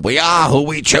Goblin. We are who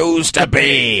we choose to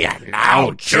be.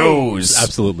 Now choose.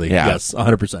 Absolutely. Yeah. Yes,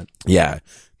 100%. Yeah.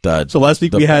 So last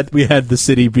week we had the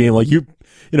city being like, you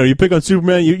pick on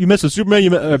Superman, you mess with Superman,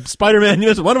 you Spider-Man, you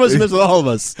mess with one of us, you mess with all of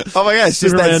us. Oh my gosh,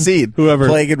 just that scene. Whoever.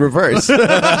 Playing in reverse.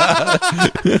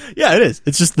 Yeah, it is.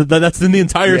 It's just that's in the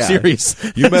entire series.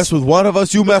 You mess with one of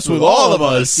us, you mess with all of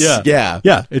us. Yeah. Yeah.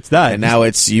 Yeah, it's that. And now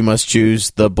it's, you must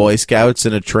choose the Boy Scouts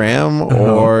in a tram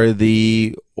or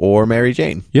Mary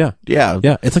Jane. Yeah. Yeah.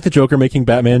 Yeah. It's like the Joker making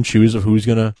Batman choose of who's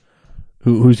gonna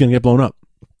get blown up.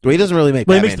 Well, he doesn't really make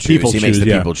Batman choose. He makes the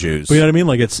people choose. But you know what I mean?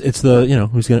 Like it's the,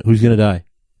 who's gonna die?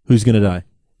 Who's gonna die?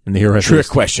 And the hero has trick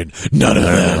question. None of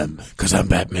them, because I'm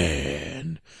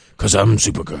Batman. Because I'm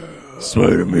Supergirl.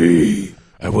 Swear to me.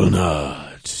 I will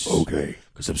not. Okay.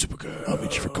 Because I'm Supergirl. I'll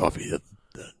meet you for coffee.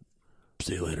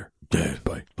 See you later.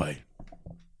 Bye.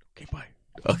 Okay, bye.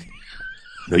 Okay.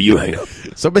 No, you hang up.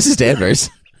 So Mrs. Danvers,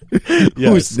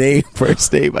 whose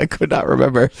first name I could not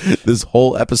remember this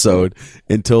whole episode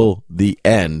until the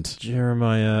end.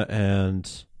 Jeremiah and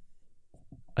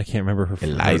I can't remember her.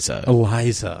 Eliza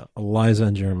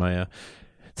and Jeremiah.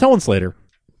 It's Ellen Slater.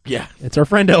 Yeah, it's our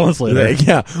friend Ellen Slater.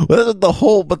 Yeah. Well, the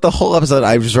whole episode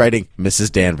I was writing Mrs.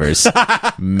 Danvers.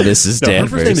 Mrs.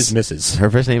 Danvers. Her first name is Mrs.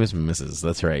 Her first name is Mrs.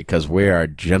 That's right, because we are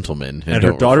gentlemen. And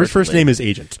her daughter's first name is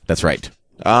Agent. That's right.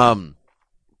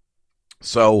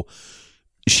 So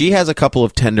she has a couple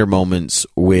of tender moments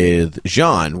with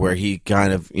Jean where he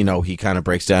kind of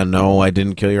breaks down, no, I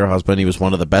didn't kill your husband. He was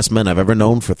one of the best men I've ever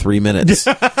known for 3 minutes.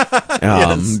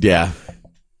 Yes. Yeah.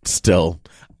 Still,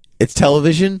 it's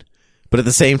television, but at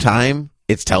the same time,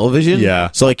 it's television.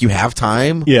 Yeah. So like you have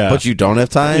time, but you don't have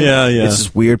time. Yeah. It's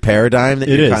this weird paradigm that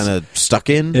you're kind of stuck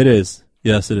in. It is.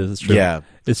 Yes, it is. It's true. Yeah.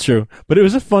 It's true. But it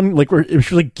was a fun, it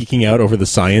was really geeking out over the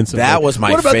science. That was my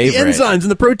favorite. What about the enzymes and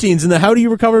the proteins and the how do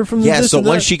you recover from this? Yeah, so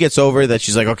once she gets over that,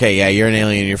 she's like, okay, yeah, you're an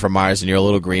alien, you're from Mars, and you're a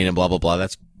little green and blah, blah, blah.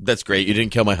 That's great. You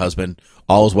didn't kill my husband.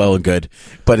 All is well and good.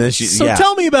 But then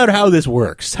tell me about how this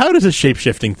works. How does a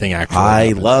shape-shifting thing actually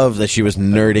happen? love that she was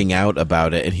nerding out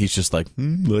about it, and he's just like,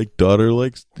 like daughter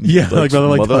likes... Yeah, like mother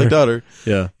like daughter.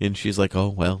 Yeah. And she's like, oh,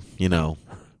 well,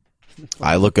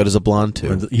 I look good as a blonde,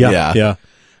 too. Yeah.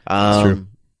 That's true.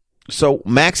 So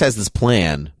Max has this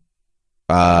plan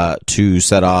to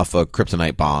set off a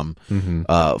kryptonite bomb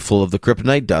full of the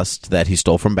kryptonite dust that he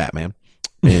stole from Batman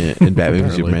in Batman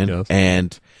v Superman, yes.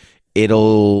 And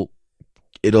it'll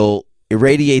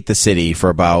irradiate the city for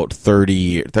about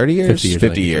 50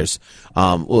 years.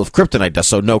 Of kryptonite dust,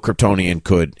 so no Kryptonian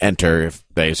could enter if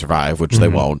they survive, which they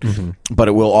won't. But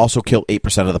it will also kill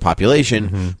 8% of the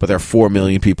population. But there are 4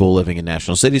 million people living in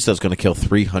national cities, so it's going to kill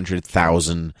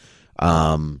 300,000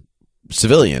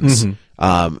 civilians.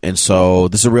 And so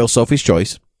this is a real Sophie's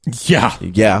choice.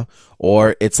 Yeah.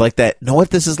 Or it's like that. Know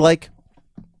what this is like?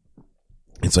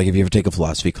 It's like if you ever take a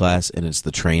philosophy class and it's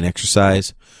the train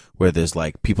exercise where there's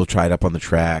like people tied up on the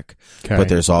track, but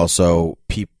there's also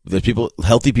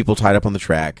healthy people tied up on the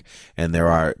track, and there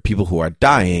are people who are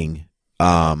dying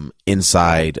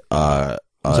inside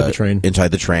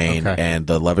inside the train, and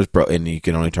the lever's broken, and you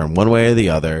can only turn one way or the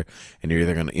other, and you're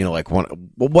either gonna,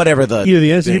 whatever the either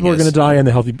the innocent people are gonna die and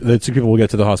the sick people will get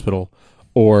to the hospital,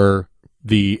 or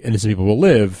the innocent people will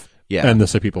live. Yeah. And the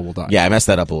sick people will die. Yeah, I messed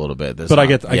that up a little bit. I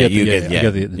get the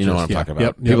you know what I'm talking about.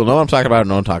 Yep. People know what I'm talking about,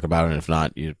 know what I'm talking about, and if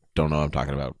not, you don't know what I'm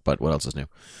talking about. But what else is new?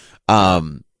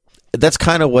 That's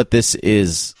kind of what this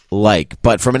is like.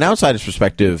 But from an outsider's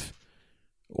perspective,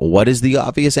 what is the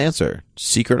obvious answer?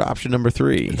 Secret option number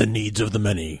 3. The needs of the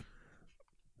many.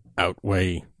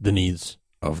 outweigh the needs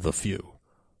of the few.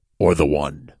 Or the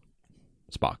one.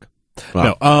 Spock.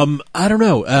 Wow. No, I don't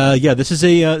know. This is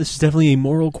definitely a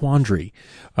moral quandary.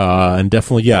 And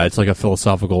definitely, it's like a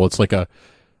philosophical, it's like a,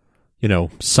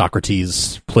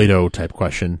 Socrates, Plato type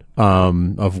question,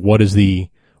 of what is the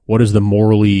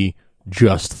morally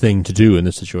just thing to do in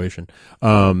this situation.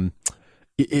 It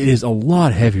is a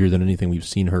lot heavier than anything we've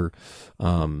seen her,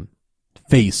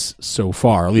 face so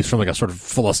far, at least from like a sort of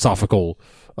philosophical,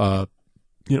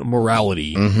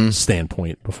 morality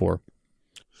standpoint before.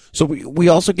 So we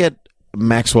also get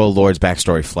Maxwell Lord's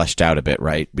backstory fleshed out a bit,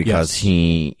 right? Because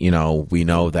he, we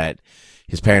know that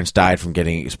his parents died from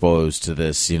getting exposed to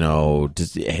this, their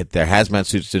hazmat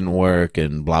suits didn't work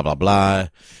and blah, blah, blah,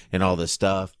 and all this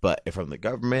stuff, but from the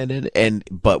government.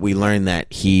 But we learned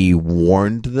that he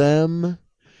warned them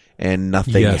and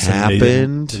nothing happened.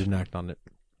 And they didn't act on it.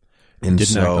 And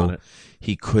so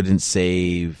he couldn't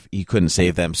save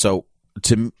them. So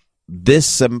to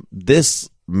this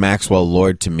Maxwell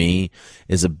Lord to me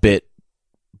is a bit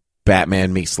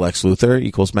Batman meets Lex Luthor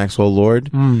equals Maxwell Lord.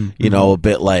 A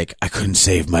bit like, I couldn't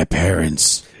save my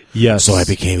parents. Yes. So I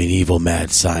became an evil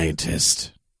mad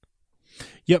scientist.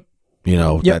 Yep.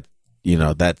 That's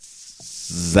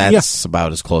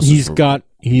about as close he's got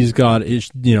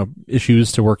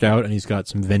issues to work out, and he's got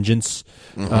some vengeance,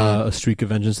 a streak of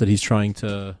vengeance that he's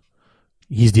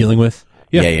dealing with.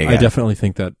 I definitely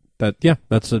think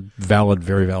that's a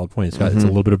very valid point. It's a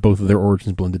little bit of both of their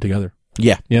origins blended together.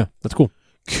 Yeah, that's cool.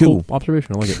 Cool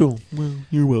observation. I like it. Cool. Well,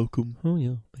 you're welcome. Oh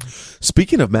yeah.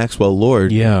 Speaking of Maxwell Lord,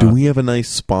 do we have a nice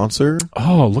sponsor?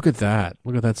 Oh, look at that!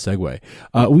 Look at that segue.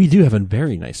 We do have a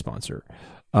very nice sponsor.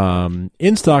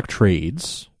 In Stock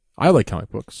Trades. I like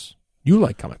comic books. You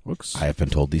like comic books. I have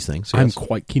been told these things. Yes. I'm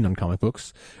quite keen on comic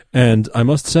books, and I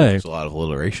must say, there's a lot of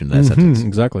alliteration in that sentence.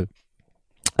 Exactly.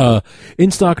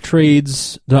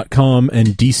 InStockTrades.com and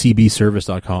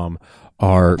DCBService.com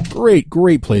are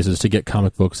great places to get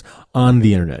comic books on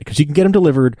the internet, because you can get them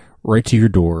delivered right to your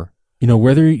door.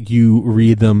 Whether you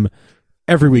read them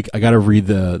every week, I got to read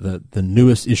the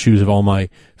newest issues of all my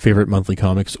favorite monthly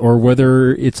comics, or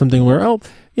whether it's something where, I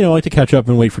like to catch up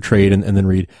and wait for trade and then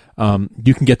read.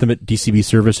 You can get them at DCB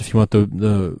Service if you want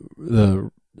the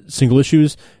single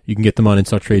issues. You can get them on In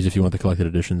Stock Trades if you want the collected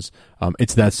editions.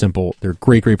 It's that simple. They're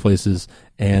great places,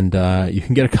 and you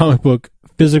can get a comic book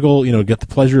physical, get the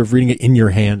pleasure of reading it in your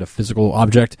hand, a physical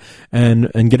object,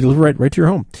 and get it delivered right to your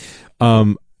home.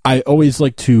 I always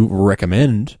like to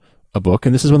recommend a book,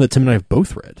 and this is one that Tim and I have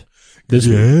both read. This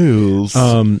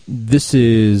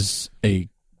is a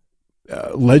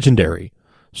legendary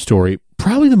story,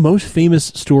 probably the most famous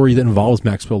story that involves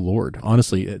Maxwell Lord.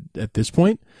 Honestly, at this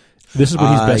point, this is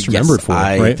what he's best remembered for.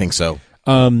 I think so.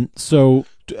 So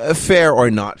fair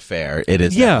or not fair, it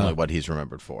is definitely what he's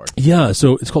remembered for. Yeah.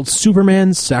 So it's called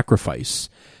Superman's Sacrifice,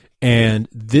 and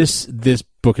this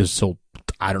book has sold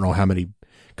I don't know how many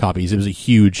copies. It was a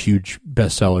huge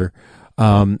bestseller.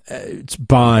 It's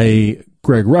by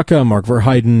Greg Rucka, Mark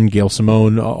Verheiden, Gail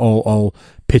Simone, all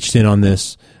pitched in on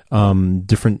this.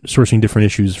 Sourcing different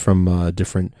issues from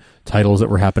different titles that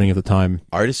were happening at the time.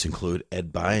 Artists include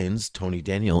Ed Bynes, Tony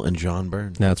Daniel, and John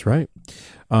Byrne. That's right.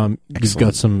 He's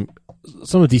got some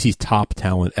of DC's top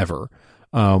talent ever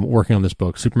working on this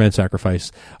book, Superman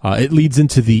Sacrifice. It leads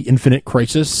into the Infinite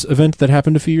Crisis event that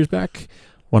happened a few years back.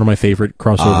 One of my favorite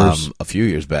crossovers. A few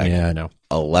years back. Yeah, I know.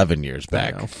 11 years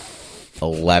back.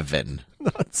 11.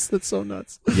 Nuts. That's so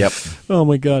nuts. Yep. Oh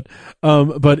my God.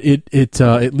 But it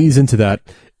leads into that,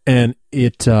 and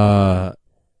it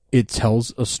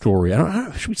tells a story. I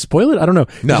don't should we spoil it? I don't know.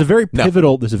 No. There's a very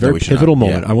pivotal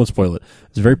moment. Yeah. I won't spoil it.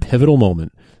 There's a very pivotal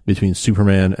moment between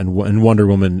Superman and Wonder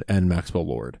Woman and Maxwell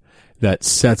Lord that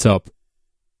sets up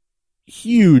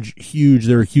huge.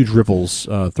 There are huge ripples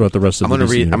throughout the rest of the DC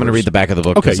universe. I'm going to read the back of the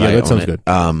book. Okay, yeah, that sounds good.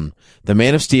 The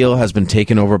Man of Steel has been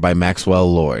taken over by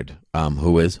Maxwell Lord,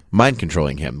 who is mind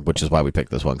controlling him, which is why we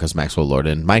picked this one, because Maxwell Lord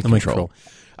and mind control.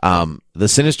 The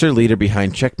sinister leader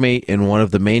behind Checkmate and one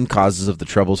of the main causes of the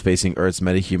troubles facing Earth's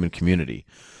metahuman community.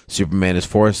 Superman is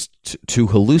forced to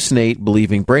hallucinate,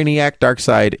 believing Brainiac,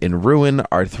 Darkseid, and Ruin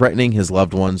are threatening his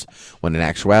loved ones, when in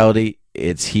actuality,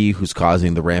 it's he who's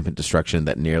causing the rampant destruction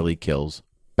that nearly kills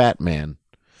Batman.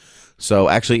 So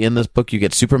actually in this book you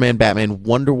get Superman, Batman,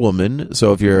 Wonder Woman.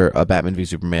 So if you're a Batman v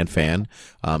Superman fan,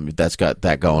 that's got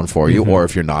that going for you. Or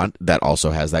if you're not, that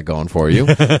also has that going for you.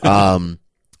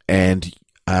 And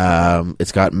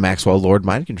it's got Maxwell Lord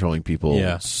mind controlling people.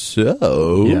 Yeah.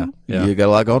 So you got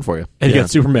a lot going for you. And you got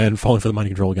Superman falling for the mind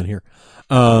control again here.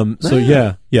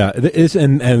 It's,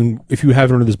 and if you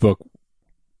haven't read this book,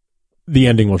 the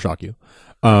ending will shock you.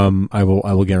 I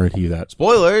will guarantee you that.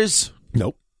 Spoilers.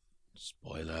 Nope.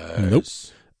 Spoilers. Nope.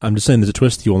 I'm just saying there's a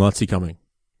twist you will not see coming.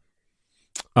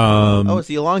 It's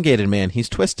the elongated man. He's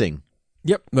twisting.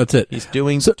 Yep, that's it. He's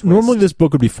doing. So normally this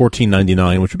book would be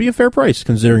 $14.99, which would be a fair price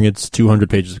considering it's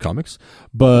 200 pages of comics.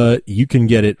 But you can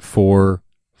get it for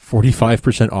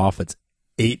 45% off. It's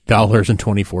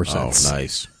 $8.24. Oh,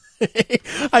 nice.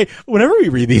 Whenever we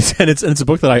read these and it's a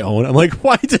book that I own, I'm like,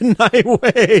 why didn't I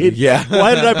wait? Yeah.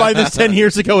 Why did I buy this 10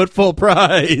 years ago at full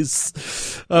price?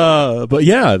 But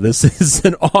yeah, this is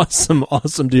an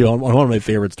awesome deal on one of my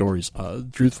favorite stories,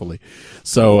 truthfully.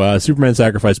 So, Superman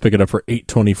Sacrifice, pick it up for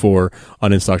 $8.24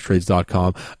 on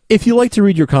InStockTrades.com. If you like to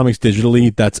read your comics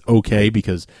digitally, that's okay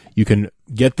because you can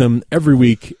get them every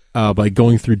week, by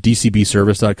going through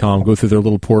DCBService.com, go through their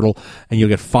little portal, and you'll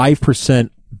get 5%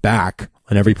 back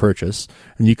on every purchase,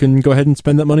 and you can go ahead and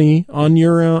spend that money on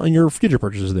your future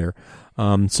purchases there.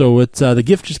 So it's the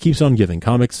gift just keeps on giving.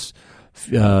 Comics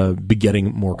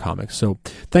begetting more comics. So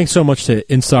thanks so much to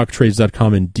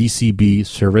InStockTrades.com and DCB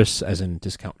Service, as in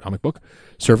Discount Comic Book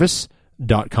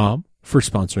Service.com, for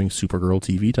sponsoring Supergirl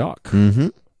TV Talk. Mm-hmm.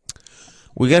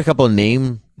 We got a couple of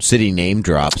city name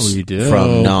drops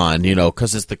from Non,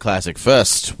 because it's the classic.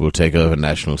 First, we'll take over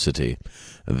National City.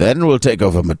 Then we'll take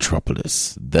over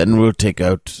Metropolis. Then we'll take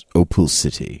out Opal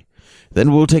City.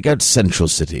 Then we'll take out Central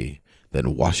City.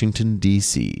 Then Washington,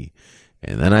 D.C.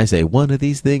 And then I say, one of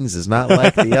these things is not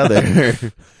like the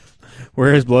other.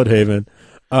 Where is Bloodhaven?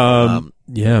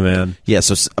 Yeah, man. Yeah,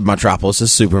 so Metropolis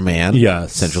is Superman.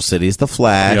 Yes. Central City is the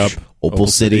Flash. Yep. Opal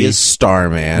City is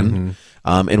Starman.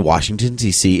 Mm-hmm. And Washington,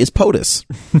 D.C. is POTUS.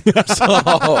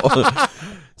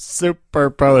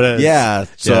 Super POTUS. Yeah.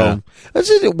 So that's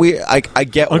just weird. I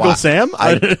get Uncle why, Sam?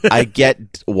 I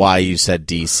get why you said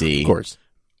D.C. Of course.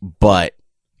 But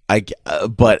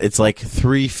but it's like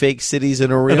 3 fake cities in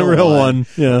a real one.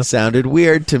 Yeah. Sounded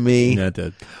weird to me. Yeah, it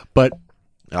did. But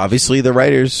obviously the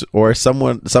writers or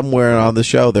someone somewhere on the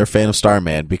show, they're a fan of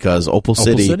Starman because Opal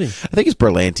City, I think it's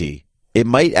Berlanti. It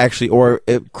might actually, or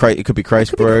it could be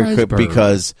Kreisberg,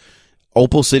 because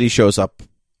Opal City shows up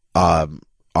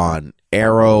on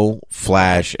Arrow,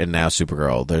 Flash, and now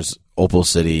Supergirl. There's Opal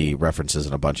City references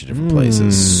in a bunch of different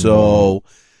places. So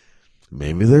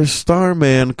maybe there's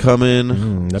Starman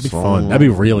coming. That'd be fun. That'd be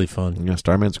really fun. Yeah,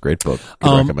 Starman's a great book.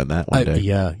 Could recommend that one day.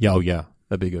 Yeah.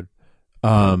 That'd be good.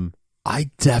 I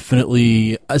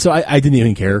definitely. So I didn't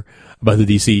even care about the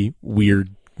DC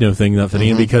weird thing not fitting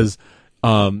in because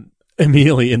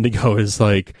immediately Indigo is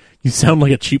like, you sound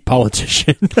like a cheap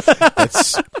politician.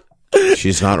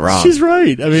 She's not wrong. She's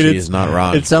right. I mean, she's not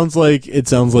wrong. It sounds like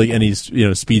any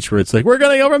speech where it's like, we're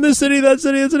gonna go from this city, that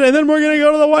city, and then we're gonna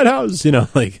go to the White House.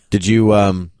 Like.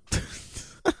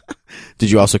 Did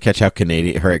you also catch how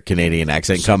her Canadian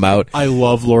accent come out? I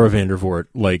love Laura Vandervoort.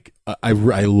 Like I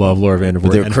love Laura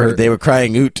Vandervoort. They were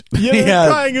crying oot. Yeah,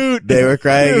 crying oot. They were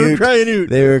crying oot.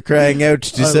 They were crying out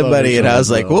to somebody, and I was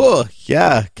like, "Whoa,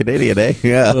 yeah, Canadian, eh?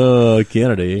 Yeah,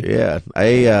 Canada. Yeah,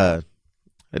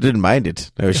 I didn't mind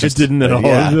it. I didn't at all.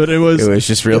 Yeah. But it was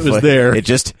just real. It was there.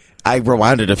 I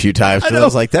rewound it a few times because I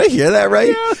was like, "Did I hear that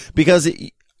right?" Yeah. Because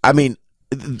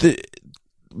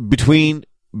between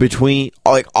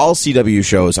like all CW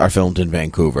shows are filmed in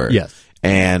Vancouver. Yes.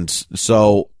 And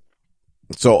so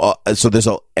there's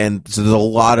a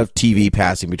lot of TV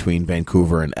passing between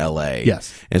Vancouver and LA.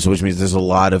 Yes. And so which means there's a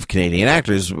lot of Canadian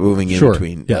actors moving in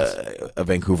between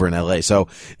Vancouver and LA. So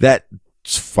that's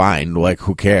fine. Like,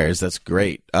 who cares? That's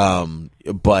great.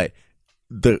 But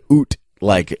the oot,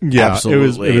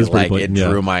 absolutely, it was like it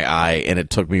drew my eye and it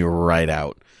took me right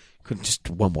out. Just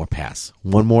one more pass.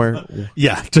 One more.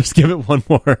 Yeah, just give it one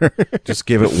more. Just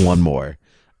give it one more.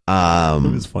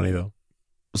 It was funny though.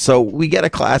 So we get a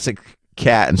classic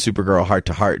Cat and Supergirl heart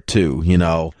to heart too,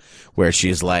 where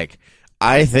she's like,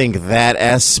 I think that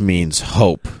S means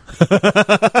hope.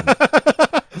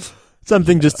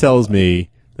 Something just tells me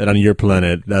that on your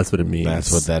planet, that's what it means.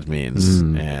 That's what that means.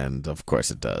 And of course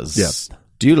it does. Yeah.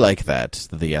 Do you like that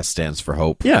the S stands for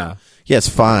hope? Yeah. Yeah, it's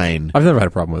fine. I've never had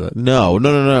a problem with it.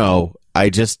 No.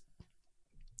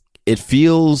 It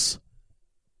feels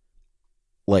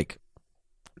like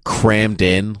crammed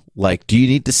in. Like, do you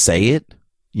need to say it?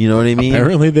 You know what I mean?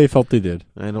 Apparently they felt they did.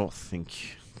 I don't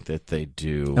think that they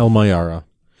do. El Mayara.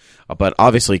 But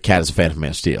obviously, Kat is a fan of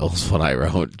Man of Steel, is what I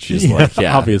wrote. She's like,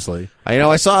 yeah. Obviously.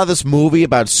 I saw this movie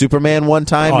about Superman one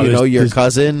time, your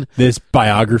cousin. This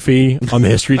biography on the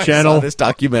History Channel. I saw this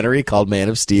documentary called Man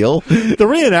of Steel. The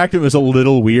reenactment was a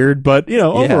little weird, but,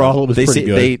 overall it was pretty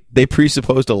good. They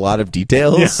presupposed a lot of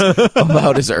details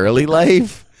about his early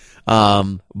life.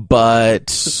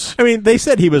 But... I mean, they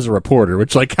said he was a reporter,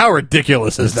 which, how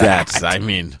ridiculous is that?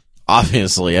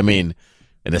 Obviously,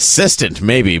 An assistant,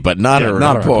 maybe, but not a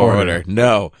reporter.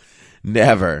 No,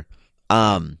 never.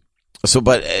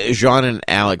 But Jean and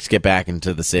Alex get back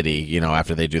into the city,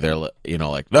 after they do their,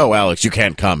 like, no, Alex, you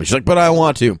can't come. And she's like, but I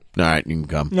want to. All right, you can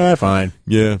come. No, fine.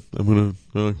 Yeah, I'm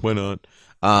gonna. Why not?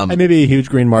 I may be a huge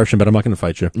green Martian, but I'm not going to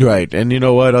fight you. Right, and you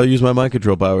know what? I'll use my mind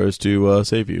control powers to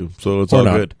save you, so it's all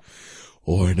good.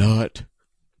 Or not.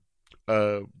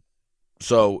 But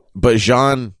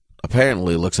Jean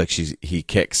apparently looks like he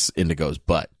kicks Indigo's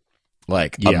butt.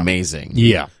 Like, amazing.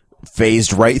 Yeah.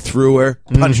 Phased right through her,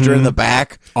 punched her in the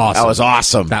back. Awesome. That was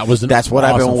awesome. That's what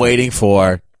I've been waiting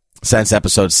for since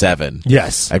episode 7.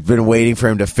 Yes. I've been waiting for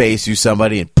him to phase through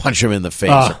somebody and punch him in the face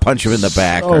or punch him in the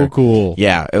back. So cool.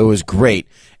 Yeah, it was great.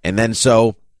 And then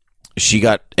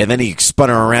and then he spun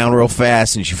her around real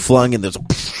fast and she flung and there's a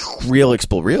real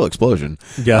explosion.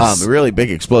 Yes. A really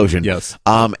big explosion. Yes.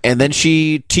 And then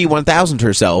she T-1000'd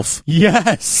herself.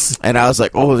 Yes. And I was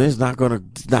like, oh, this is not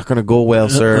gonna go well,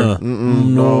 sir.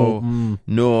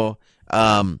 No.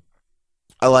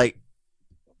 I like,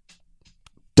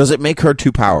 does it make her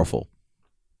too powerful?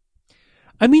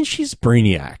 I mean, she's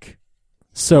Brainiac.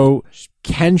 So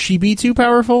can she be too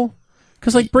powerful?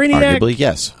 Because, like, Brainiac... Arguably,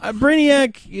 yes.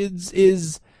 Brainiac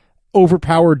is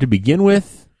overpowered to begin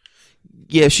with.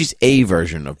 Yeah, she's a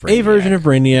version of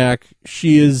Brainiac.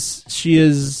 She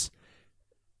is...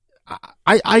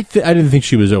 I didn't think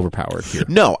she was overpowered here.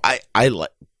 No, I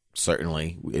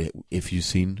certainly, if you've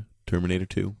seen Terminator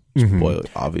 2, spoiler,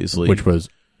 obviously. Which was...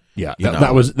 Yeah,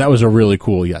 that was a really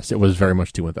cool, yes. It was very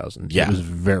much T-1000. Yeah. It was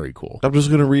very cool. I'm just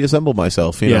going to reassemble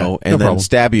myself, and then problem.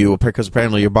 Stab you, because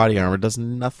apparently your body armor does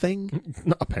nothing.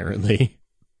 Apparently.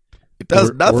 It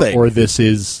does nothing. Or this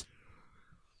is...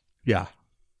 Yeah.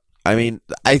 I mean,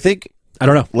 I think... I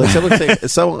don't know. Like,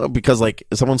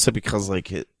 someone said because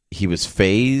he was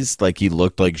phased, like he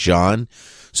looked like Jean,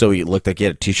 so he looked like he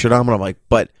had a t-shirt on, and I'm like,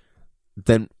 but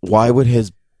then why would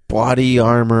his body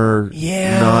armor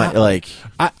not like...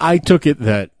 I took it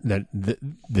that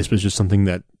this was just something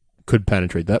that could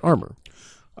penetrate that armor.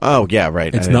 Oh yeah,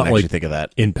 right. It's I didn't not like think of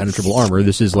that. Impenetrable armor.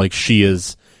 This is like she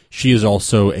is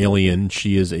also alien.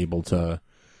 She is able to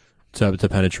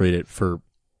penetrate it for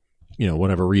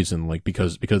whatever reason, like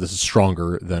because this is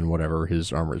stronger than whatever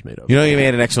his armor is made of. You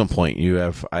made an excellent point.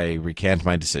 I recant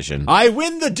my decision. I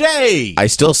win the day. I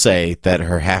still say that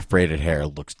her half braided hair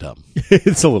looks dumb.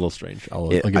 It's a little strange. I'll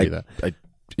give you that.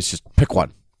 It's just pick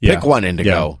one. Yeah. Pick one, Indigo.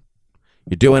 Yeah.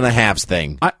 You're doing the halves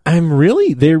thing.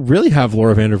 They really have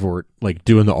Laura Vandervoort like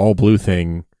doing the all blue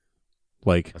thing.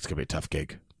 Like, that's gonna be a tough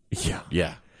gig.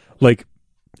 Yeah. Like,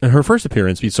 in her first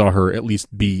appearance, we saw her at least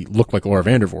look like Laura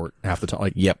Vandervoort half the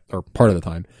time, or part of the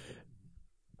time,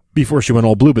 before she went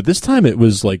all blue. But this time it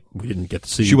was like we didn't get to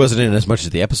see. She wasn't in as much as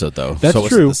the episode, though. That's so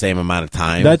true. It's the same amount of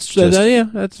time. That's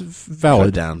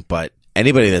valid. Down, but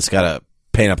anybody that's got to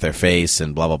paint up their face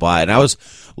and blah blah blah. And I was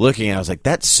looking, and I was like,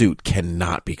 that suit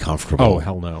cannot be comfortable. Oh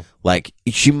hell no! Like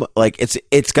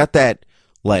it's got that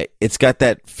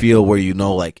feel where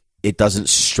like. It doesn't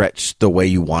stretch the way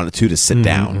you want it to sit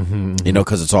down,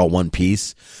 because it's all one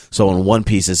piece. So in one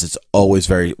pieces, it's always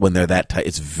when they're that tight,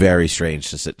 it's very strange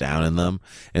to sit down in them.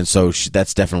 And so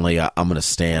that's definitely I'm going to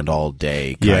stand all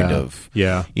day kind of.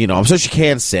 Yeah. I'm sure she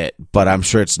can sit, but I'm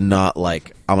sure it's not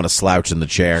like I'm going to slouch in the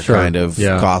chair kind of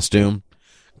costume.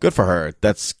 Good for her.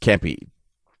 Can't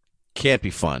be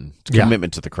fun. It's a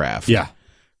commitment to the craft. Yeah.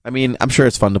 I mean, I'm sure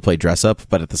it's fun to play dress up,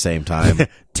 but at the same time.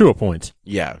 To a point.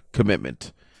 Yeah.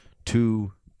 Commitment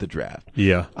to the draft.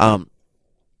 Yeah.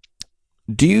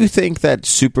 Do you think that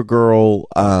Supergirl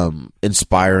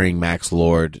inspiring Max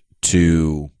Lord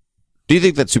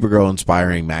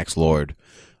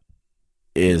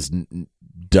is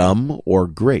dumb or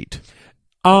great?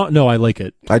 No, I like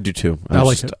it. I do too. I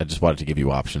like it. I just wanted to give you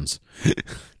options.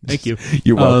 Thank you.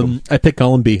 You're welcome. I picked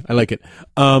column B. I like it.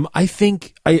 I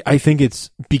think it's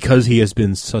because he has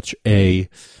been such a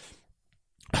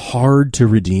hard to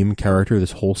redeem character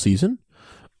this whole season.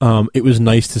 It was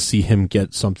nice to see him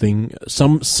get some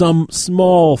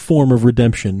small form of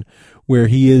redemption where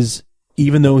he is,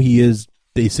 even though he is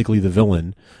basically a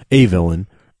villain,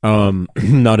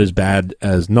 not as bad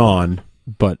as Non,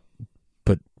 but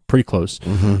pretty close.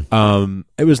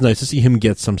 It was nice to see him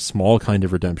get some small kind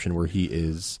of redemption where he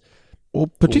is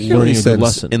particularly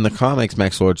since in the comics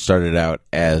Max Lord started out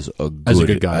as a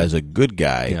good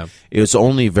guy. Yeah. It was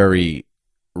only very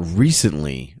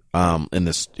recently in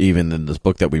this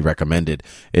book that we recommended,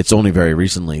 it's only very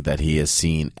recently that he is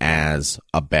seen as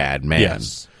a bad man.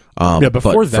 Yes.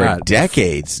 Before that, for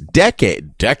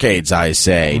decades, I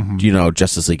say,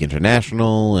 Justice League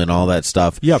International and all that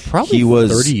stuff. Yeah, probably he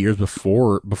was 30 years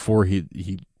before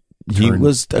he he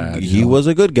was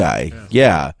a good guy.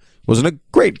 Yeah. Wasn't a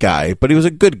great guy, but he was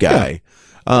a good guy.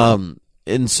 Yeah.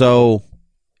 And so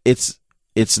it's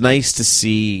nice to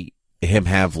see him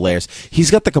have layers. He's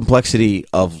got the complexity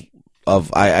of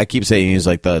I keep saying he's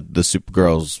like the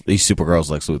Supergirl's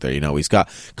Lex Luthor. He's got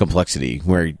complexity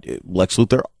where Lex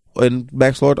Luthor and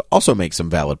Max Lord also make some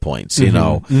valid points.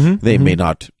 They may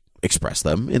not express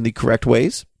them in the correct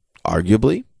ways,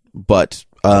 arguably, but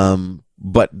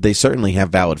they certainly have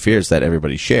valid fears that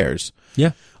everybody shares.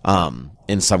 Yeah.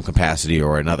 In some capacity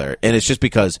or another. And it's just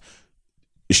because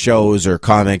shows or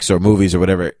comics or movies or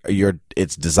whatever,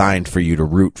 it's designed for you to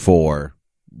root for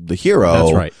the hero.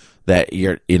 That's right. That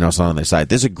you're on their side.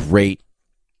 There's a great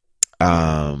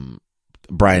Brian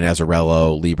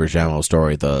Azzarello, Lee Bergamo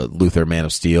story, the Luthor Man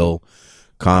of Steel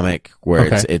comic, where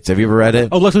it's have you ever read it?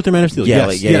 Oh, Lex Luthor Man of Steel.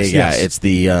 Yes. It's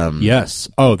the yes.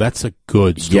 Oh, that's a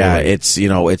good story. Yeah, it's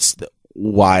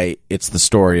it's the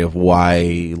story of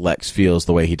why Lex feels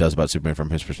the way he does about Superman from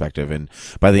his perspective, and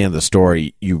by the end of the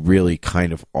story, you really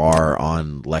kind of are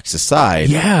on Lex's side.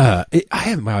 Yeah,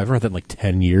 I've read that in like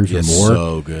 10 years or more.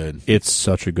 So good. It's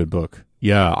such a good book.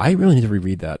 Yeah, I really need to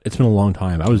reread that. It's been a long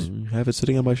time. I have it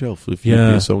sitting on my shelf. I've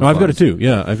got it too.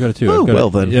 Yeah, I've got it too. Oh, well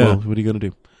then, well, what are you going to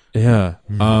do? Yeah.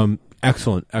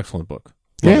 Excellent book.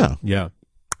 Yeah. Yeah.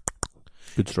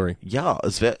 Good story. Yeah,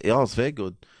 it's very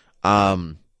good.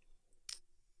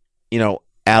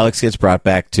 Alex gets brought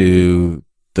back to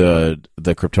the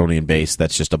Kryptonian base.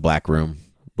 That's just a black room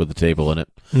with a table in it.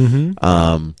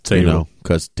 Mm-hmm.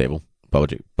 Because table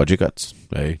budget cuts.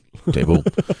 Hey, table.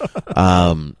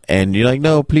 And you're like,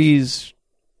 no, please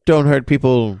don't hurt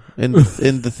people in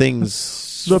the things.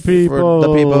 The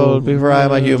people, before I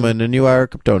am a human and you are a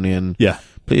Kryptonian. Yeah,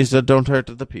 please don't hurt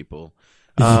the people.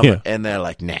 And they're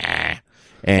like, nah.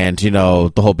 And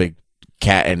the whole big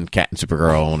Cat and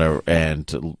Supergirl and whatever,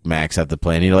 and Max have the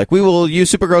plan. Like, we will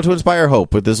use Supergirl to inspire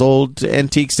hope with this old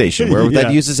antique station where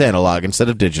that uses analog instead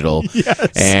of digital.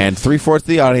 Yes. And 3/4 of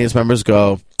the audience members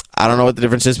go, I don't know what the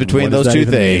difference is between those two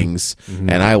things. Mm-hmm.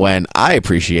 And I went, I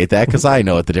appreciate that because I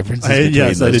know what the difference is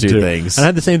between those two things. And I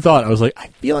had the same thought. I was like, I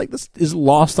feel like this is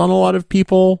lost on a lot of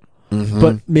people.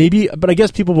 Mm-hmm. But I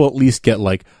guess people will at least get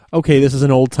like, okay, this is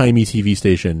an old timey TV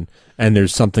station and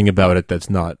there's something about it that's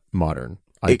not modern.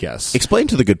 I guess. Explain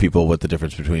to the good people what the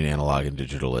difference between analog and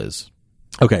digital is.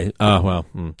 Okay.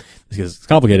 This is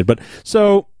complicated, but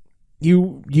so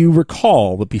you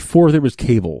recall that before there was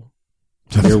cable,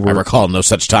 I recall no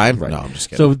such time. Right. No, I'm just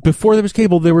kidding. So before there was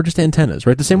cable, there were just antennas,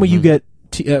 right? The same way you get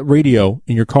radio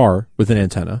in your car with an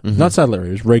antenna, not satellite radio,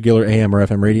 it was regular AM or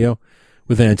FM radio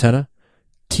with an antenna.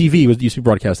 TV used to be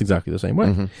broadcast exactly the same way.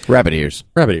 Mm-hmm. Rabbit ears,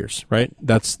 right?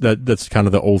 That's kind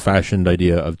of the old-fashioned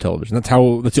idea of television. That's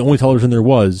the only television there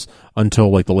was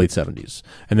until like the late 70s.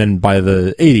 And then by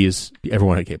the 80s,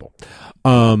 everyone had cable.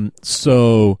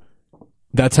 So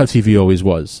that's how TV always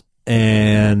was.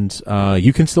 And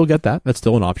you can still get that. That's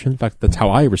still an option. In fact, that's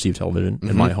how I receive television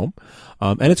in my home.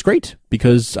 And it's great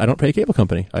because I don't pay a cable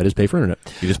company. I just pay for internet.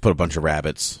 You just put a bunch of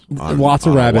rabbits on Lots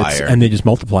of rabbits, and they just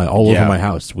multiply all over my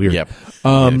house. Weird. Yep.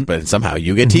 But somehow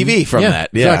you get TV from that.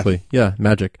 Yeah. Exactly. Yeah,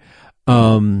 magic.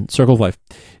 Circle of life.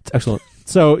 It's excellent.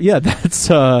 So yeah, that's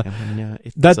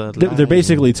they're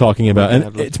basically talking about,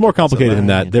 and it's more complicated than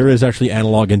that. There is actually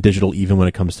analog and digital even when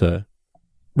it comes to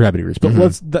rabbit ears.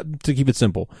 But to keep it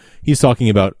simple, he's talking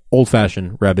about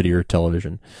old-fashioned rabbit ear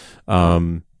television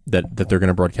that they're going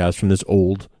to broadcast from this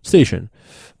old station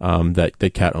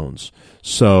that Cat owns.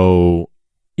 So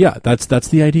yeah, that's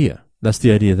the idea. That's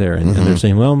the idea there, and they're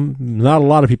saying, well, not a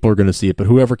lot of people are going to see it, but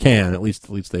whoever can, at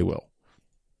least they will.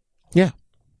 Yeah,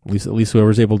 at least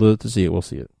whoever's able to see it will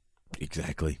see it.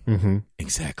 Exactly.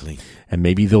 Exactly. And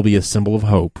maybe there'll be a symbol of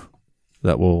hope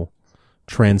that will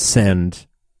transcend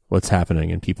what's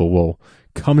happening, and people will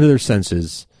come to their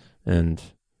senses and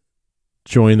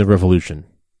join the revolution.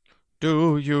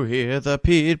 Do you hear the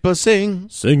people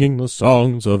singing the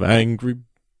songs of angry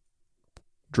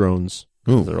drones?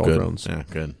 Ooh, they're all good. drones. Yeah,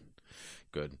 good.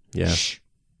 Yeah. Shh.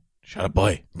 Shut up,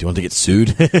 boy. Do you want to get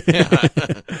sued?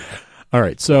 All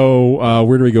right. So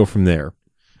where do we go from there?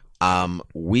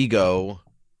 We go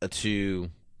to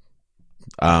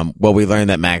we learned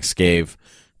that Max gave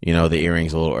the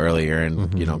earrings a little earlier,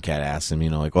 and Kat asked him,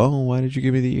 like, oh, why did you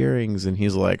give me the earrings? And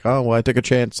he's like, oh, well, I took a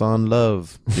chance on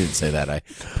love. He didn't say that. I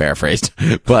paraphrased,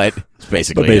 but it's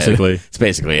basically it. It's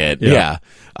basically it. Yeah.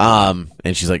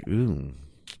 And she's like, ooh,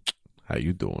 how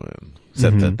you doing?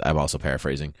 Except that I'm also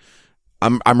paraphrasing.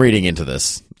 I'm reading into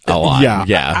this a lot.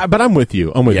 Yeah. But I'm with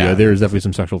you. You. There's definitely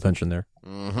some sexual tension there.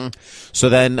 Mm-hmm. So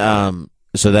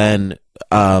then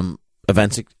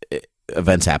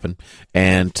events happen,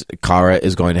 and Kara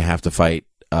is going to have to fight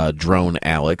drone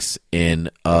Alex in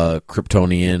a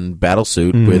Kryptonian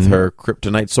battlesuit with her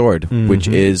kryptonite sword, which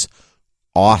is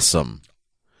awesome.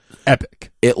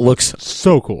 Epic. It looks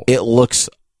so cool. It looks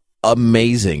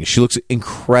amazing. She looks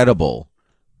incredible.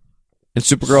 And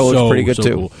Supergirl looks pretty good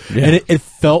too. Cool. Yeah. And it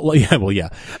felt like,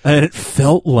 and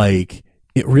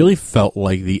it really felt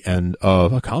like the end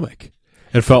of a comic.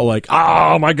 It felt like,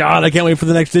 oh my God, I can't wait for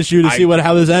the next issue to see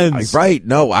how this ends. Right.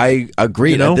 No, I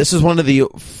agree. This is one of the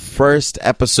first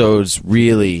episodes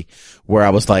really where I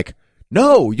was like,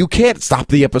 no, you can't stop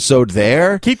the episode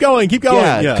there. Keep going.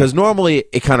 Yeah, because normally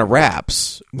it kind of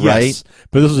wraps, right? Yes,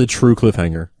 but this was a true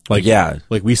cliffhanger.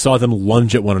 Like we saw them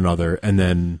lunge at one another and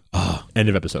then end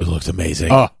of episode. It looks amazing.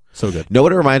 Oh, so good. Know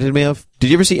what it reminded me of? Did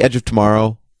you ever see Edge of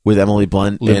Tomorrow with Emily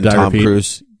Blunt and Tom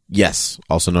Cruise? Yes,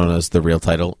 also known as the real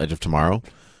title, Edge of Tomorrow.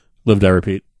 Live, Die,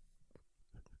 Repeat.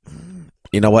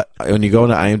 You know what? When you go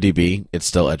into IMDb, it's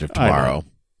still Edge of Tomorrow.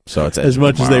 So it's Edge as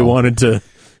much as they wanted to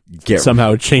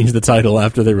somehow change the title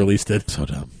after they released it. So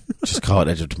dumb. Just call it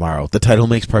Edge of Tomorrow. The title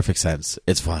makes perfect sense.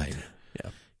 It's fine.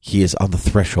 Yeah. He is on the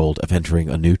threshold of entering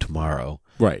a new tomorrow.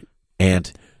 Right.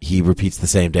 And he repeats the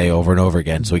same day over and over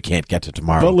again, so he can't get to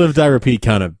tomorrow. But Live, Die, Repeat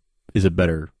kind of is a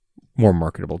better, more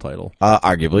marketable title.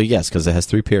 Arguably, yes, because it has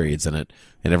 3 periods in it,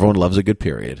 and everyone loves a good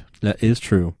period. That is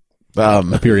true.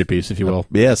 A period piece, if you will.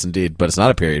 Yes, indeed, but it's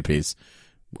not a period piece.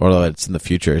 Although it's in the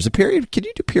future. Is a period? Can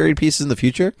you do period pieces in the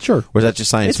future? Sure. Or is that just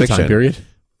science fiction? It's a time period.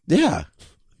 Yeah.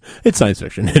 It's science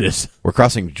fiction. It is. We're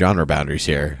crossing genre boundaries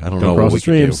here. I don't know what we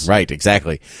can do. Right,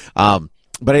 exactly.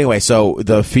 But anyway, so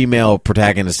the female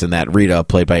protagonist in that, Rita,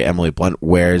 played by Emily Blunt,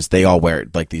 they all wear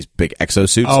like these big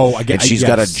exosuits. Oh, I guess. And she's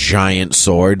got a giant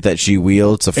sword that she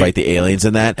wields to fight the aliens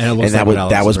in that. And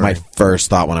that was my first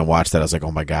thought when I watched that. I was like,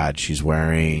 oh my God, she's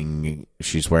wearing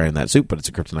that suit, but it's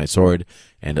a kryptonite sword,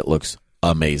 and it looks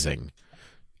amazing.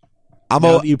 Now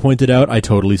that you pointed out, I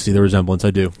totally see the resemblance.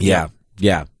 I do. Yeah.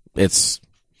 It's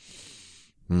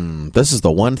this is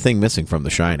the one thing missing from The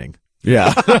Shining.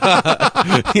 Yeah.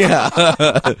 Yeah.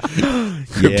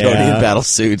 Kryptonian battle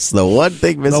suits, the one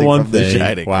thing missing from The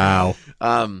Shining. Wow.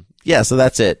 Yeah, so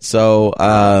that's it. So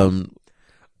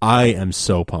I am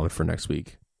so pumped for next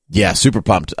week. Yeah, super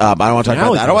pumped. I don't want to talk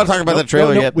about that. I don't want to talk about that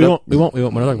trailer yet. We won't. We're not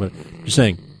talking about it. Just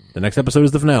saying, the next episode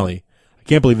is the finale. I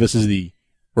can't believe this is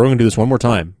we're going to do this one more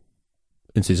time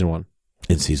in season 1.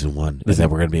 In season 1. And then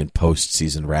we're going to be in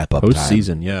post-season wrap-up time.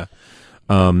 Post-season, yeah.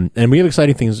 And we have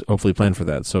exciting things hopefully planned for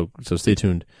that. So stay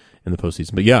tuned in the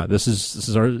post-season. But yeah, this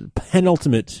is our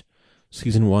penultimate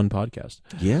season 1 podcast.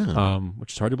 Yeah.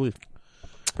 Which is hard to believe.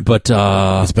 But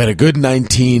it's been a good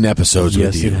 19 episodes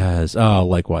with you. Yes, it has.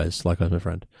 Likewise, my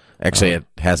friend. Actually, it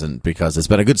hasn't, because it's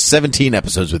been a good 17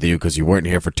 episodes with you because you weren't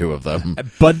here for 2 of them.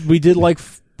 But we did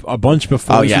a bunch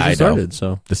before season started.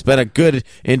 So it's been a good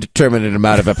indeterminate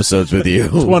amount of episodes with you.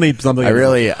 20 something. I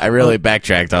really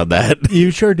backtracked on that. You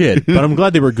sure did, but I'm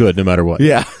glad they were good no matter what.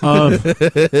 Yeah.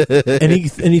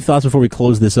 Any thoughts before we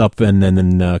close this up and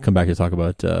then come back to talk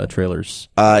about trailers?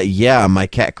 Yeah, my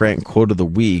Cat Grant quote of the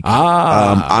week.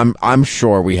 I'm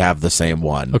sure we have the same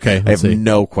one. Okay, I have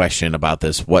no question about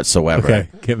this whatsoever. Okay,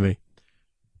 get me.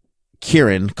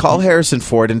 Kieran, call Harrison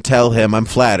Ford and tell him I'm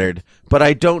flattered, but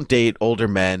I don't date older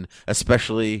men,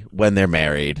 especially when they're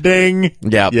married. Ding.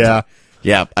 Yep.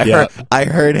 Yeah. I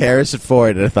heard Harrison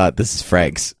Ford and I thought, this is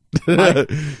Frank's.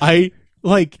 I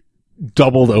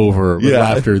doubled over with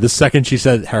laughter the second she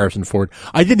said Harrison Ford.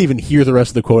 I didn't even hear the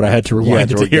rest of the quote. I had to rewind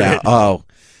to hear it. Oh,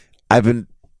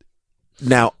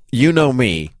 now, you know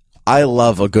me. I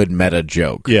love a good meta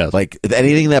joke. Yeah. Like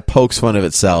anything that pokes fun of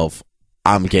itself,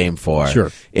 I'm game for.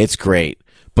 Sure. It's great.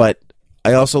 But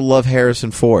I also love Harrison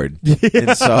Ford.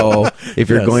 And so if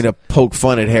you're going to poke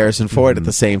fun at Harrison Ford at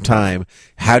the same time,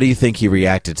 how do you think he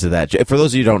reacted to that? For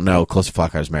those of you who don't know, Calista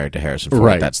Flockhart is married to Harrison Ford.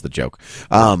 Right. That's the joke.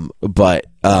 Do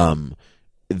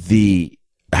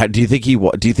you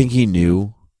think he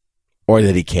knew, or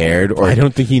that he cared? Or I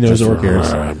don't think he knows or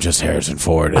cares. I'm just Harrison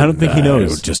Ford. I don't think he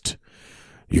knows.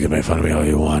 You can make fun of me all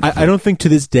you want. I don't think to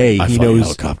this day he knows.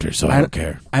 Helicopter, so I don't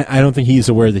care. I don't think he's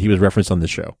aware that he was referenced on this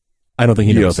show. I don't think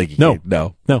he knows. You don't think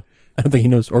No. I don't think he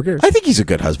knows or cares. I think he's a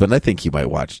good husband. I think he might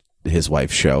watch his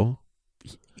wife's show.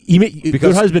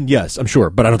 Good husband, yes, I'm sure,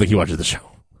 but I don't think he watches the show.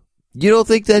 You don't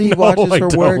think that he watches her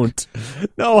work?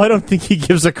 No, I don't think he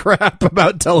gives a crap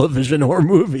about television or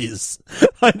movies.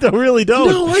 I really don't.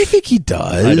 No, I think he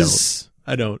does.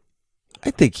 I don't. I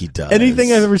think he does.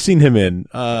 Anything I've ever seen him in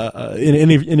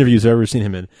any interviews I've ever seen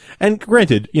him in, and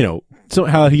granted, so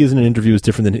how he is in an interview is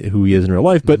different than who he is in real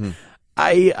life, but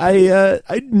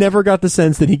I never got the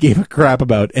sense that he gave a crap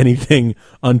about anything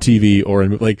on TV or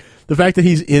in, like, the fact that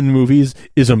he's in movies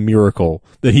is a miracle.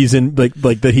 That he's in like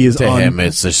that he is to on him.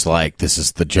 It's just like, this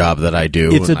is the job that I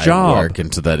do. It's a job. I work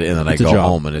into that, and then I go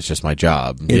home, and it's just my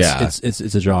job.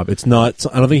 It's a job. It's not.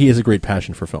 I don't think he has a great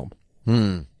passion for film.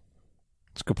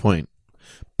 That's a good point.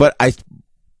 But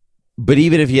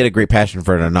even if he had a great passion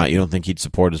for it or not, you don't think he'd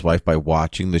support his wife by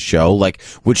watching the show? Like,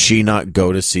 would she not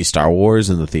go to see Star Wars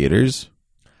in the theaters?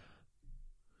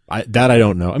 I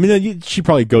don't know. I mean, she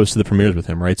probably goes to the premieres with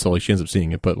him, right? So like she ends up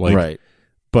seeing it, but like, right.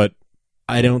 But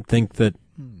I don't think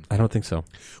so.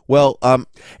 Well,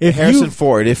 if Harrison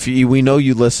Ford, we know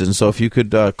you listen, so if you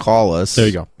could call us, there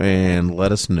you go, and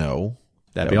let us know,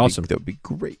 that'd be awesome. That would be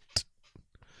great.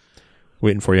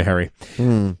 Waiting for you, Harry.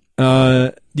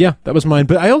 Yeah, that was mine.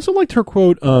 But I also liked her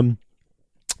quote.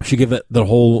 She gave the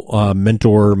whole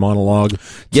mentor monologue.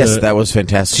 Yes, that was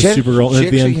fantastic. Supergirl. She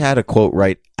actually had a quote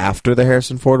right after the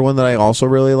Harrison Ford one that I also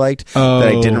really liked. That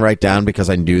I didn't write down because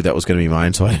I knew that was going to be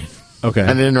mine. So I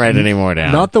didn't write any more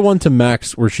down. Not the one to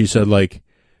Max where she said like,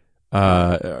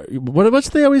 what's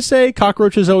they always say?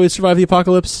 Cockroaches always survive the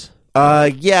apocalypse.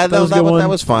 Yeah, that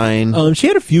was fine. She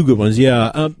had a few good ones,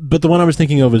 yeah. But the one I was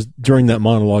thinking of is during that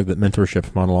monologue, that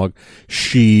mentorship monologue.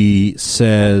 She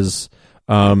says,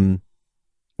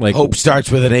 like, hope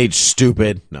starts with an H,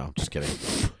 stupid. No, just kidding.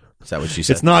 Is that what she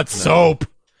said? It's not soap.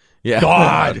 Yeah.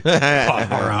 God.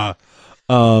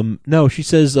 No, she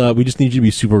says, we just need you to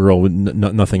be Supergirl with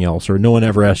nothing else, or no one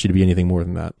ever asked you to be anything more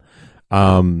than that.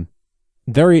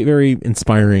 Very, very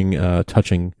inspiring,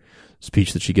 touching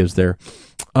speech that she gives there.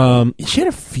 She had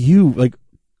a few like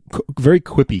very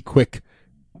quippy, quick,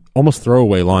 almost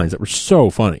throwaway lines that were so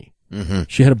funny. Mm-hmm.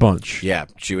 She had a bunch. Yeah,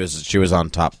 she was on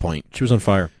top point. She was on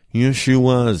fire. Yes, she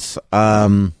was.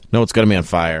 No, it's gonna be on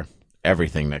fire.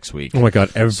 Everything next week. Oh my god!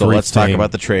 Everything. So let's talk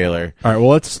about the trailer. All right. Well,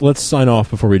 let's sign off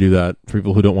before we do that. For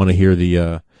people who don't want to hear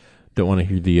the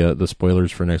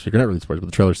spoilers for next week, or not really spoilers, but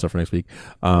the trailer stuff for next week.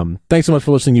 Thanks so much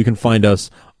for listening. You can find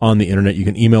us on the internet. You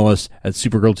can email us at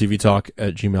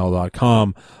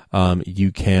supergirltvtalk@gmail.com.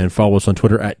 You can follow us on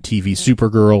Twitter at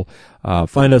TVSupergirl.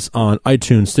 Find us on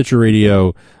iTunes, Stitcher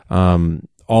Radio,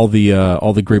 all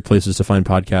the great places to find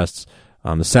podcasts.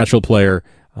 The Satchel Player,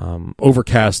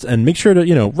 Overcast, and make sure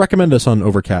to recommend us on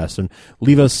Overcast and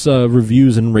leave us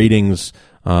reviews and ratings.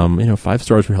 5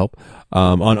 stars would help.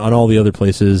 On all the other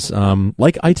places,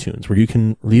 like iTunes, where you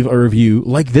can leave a review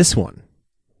like this one.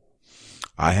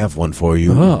 I have one for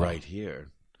you right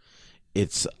here.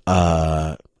 It's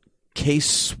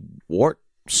Case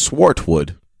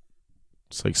Swartwood.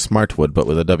 It's like Smartwood, but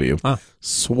with a W.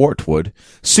 Swartwood.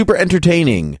 Super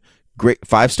entertaining. Great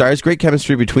 5 stars. Great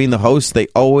chemistry between the hosts. They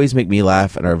always make me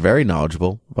laugh and are very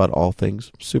knowledgeable about all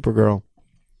things Supergirl.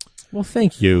 Well,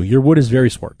 thank you. Your wood is very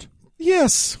swart.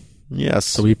 Yes.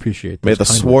 So we appreciate that. May the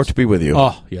swart be with you.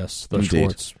 Oh, yes. The Indeed.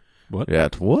 Schwartz. What? Yeah,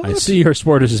 what? I see your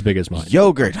swart is as big as mine.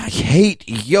 Yogurt. I hate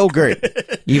yogurt.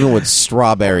 Even with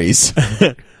strawberries.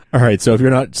 All right, so if you're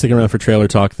not sticking around for trailer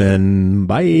talk, then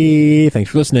bye.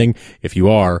 Thanks for listening. If you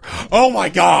are, oh my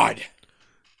God.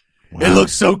 Wow. It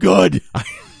looks so good.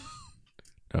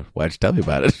 Why'd you tell me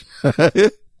about it?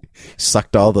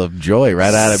 Sucked all the joy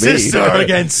right out of me. Sister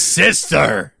against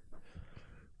sister.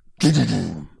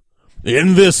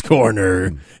 In this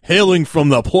corner, hailing from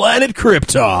the planet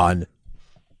Krypton,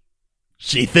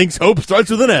 she thinks hope starts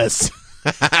with an S.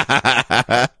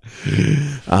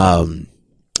 I'm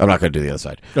not going to do the other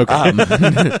side.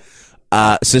 Okay.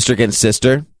 Sister against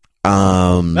sister.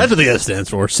 That's what the S stands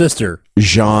for. Sister.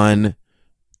 Jean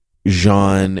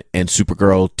and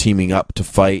Supergirl teaming up to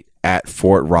fight at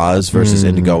Fort Roz versus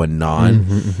Indigo and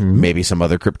Non. Maybe some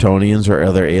other Kryptonians or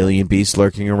other alien beasts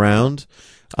lurking around.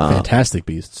 Fantastic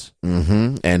beasts.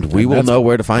 And we will know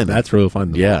where to find them. That's where we'll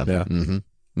find them. Yeah.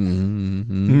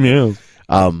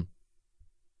 Yeah.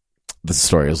 This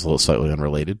story is a little slightly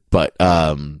unrelated, but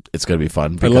it's going to be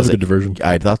fun. I love a good diversion.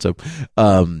 I thought so.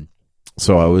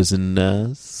 So I was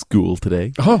in school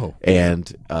today. Oh.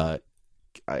 And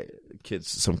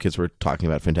some kids were talking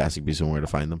about Fantastic Beasts and where to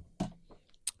find them.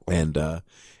 And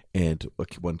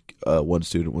one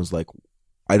student was like,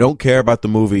 I don't care about the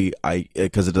movie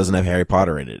because it doesn't have Harry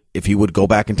Potter in it. If he would go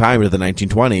back in time to the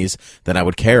 1920s, then I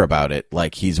would care about it.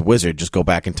 Like, he's a wizard, just go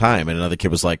back in time. And another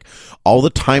kid was like, all the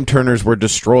time turners were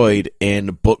destroyed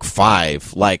in book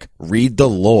 5. Like, read the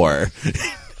lore.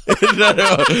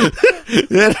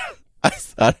 I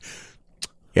thought,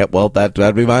 Yep, well,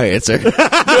 that'd be my answer.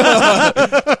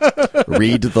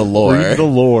 Read the lore. Read the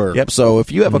lore. Yep, so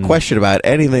if you have a question about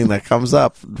anything that comes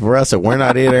up for us and we're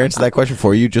not here to answer that question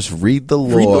for you, just read the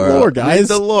lore. Read the lore, guys. Read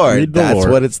the lore. Read the That's lore.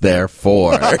 what it's there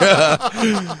for.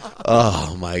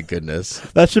 Oh, my goodness.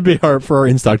 That should be hard for our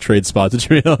in-stock trade spots. It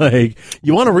should be like,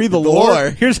 you want to read the lore?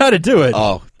 Here's how to do it.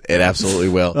 Oh, it absolutely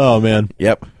will. Oh, man.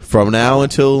 Yep, from now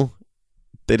until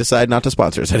they decide not to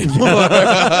sponsor us anymore.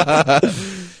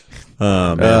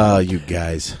 Oh, man. Oh, you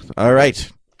guys. All right.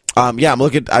 Yeah, I'm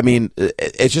looking. I mean,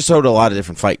 it just showed a lot of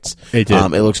different fights. It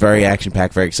did. It looks very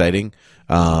action-packed, very exciting.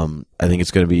 I think it's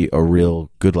going to be a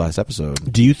real good last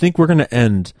episode. Do you think we're going to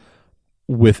end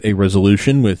with a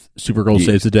resolution with Supergirl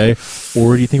saves the day,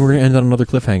 or do you think we're going to end on another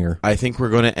cliffhanger? I think we're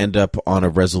going to end up on a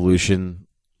resolution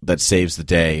that saves the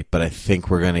day, but I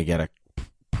think we're going to get a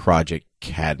Project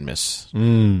Cadmus,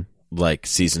 like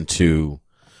season 2.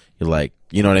 Like,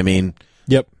 you know what I mean?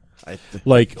 Yep.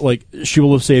 Like she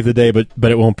will have saved the day,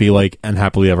 but it won't be like and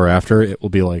happily ever after. It will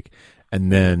be like,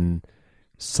 and then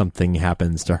something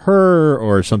happens to her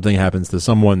or something happens to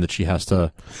someone that she has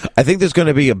to. I think there's going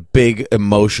to be a big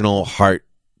emotional heart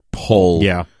pull.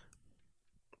 Yeah.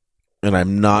 And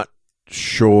I'm not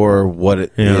sure what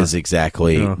it is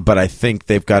exactly, but I think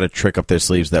they've got a trick up their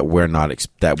sleeves that we're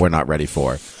not ready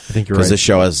for. I think you're right. Because this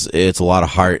show it's a lot of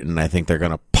heart, and I think they're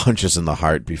going to punch us in the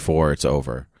heart before it's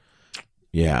over.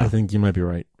 Yeah, I think you might be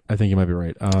right. I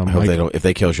hope they don't. If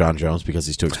they kill John Jones because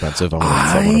he's too expensive, I'm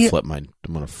gonna flip. I'm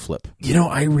gonna flip. You know,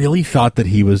 I really thought that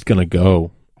he was gonna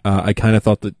go. I kind of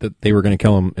thought that they were gonna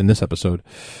kill him in this episode.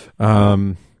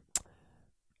 I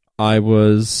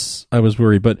was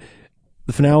worried, but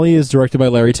the finale is directed by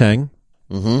Larry Tang,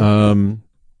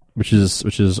 which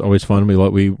is always fun.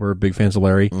 We're big fans of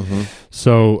Larry.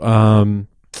 So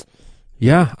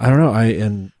yeah, I don't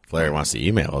know. Larry wants to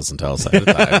email us and tell us ahead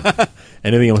of time.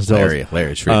 Anything else to tell us?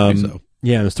 Larry's free to do so.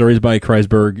 Yeah, the story's by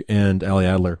Kreisberg and Ali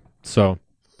Adler. So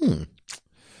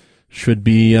should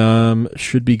be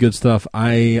good stuff.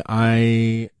 I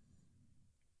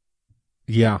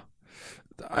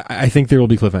think there will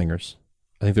be cliffhangers.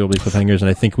 And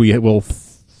I think we will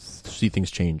see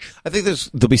things change. I think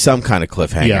there'll be some kind of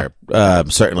cliffhanger,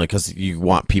 certainly, because you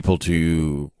want people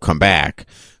to come back.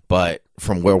 But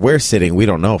from where we're sitting, we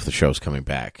don't know if the show's coming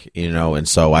back, and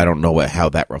so I don't know how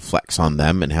that reflects on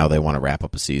them and how they want to wrap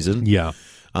up a season. Yeah.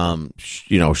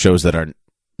 Shows that are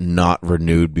not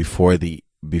renewed before the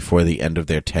end of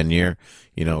their tenure,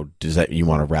 does that you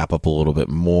want to wrap up a little bit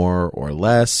more or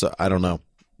less? I don't know.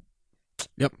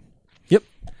 Yep.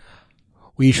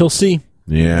 We shall see.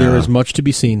 Yeah. There is much to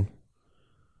be seen.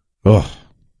 Oh.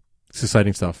 It's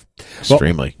exciting stuff.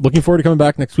 Extremely. Well, looking forward to coming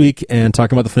back next week and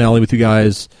talking about the finale with you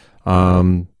guys.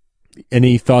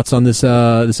 Any thoughts on this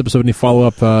episode? Any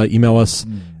follow-up? Email us,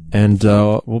 and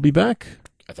we'll be back.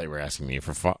 I thought you were asking me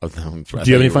for. Do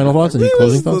you have any final thoughts? Any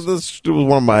closing thoughts? This was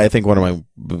one of my.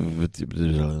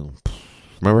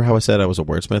 Remember how I said I was a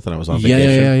wordsmith and I was on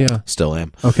vacation? Yeah. Still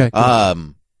am. Okay.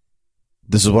 Cool.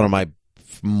 This is one of my.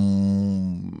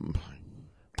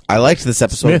 I liked this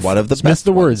episode. One of the best.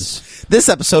 The words. This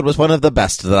episode was one of the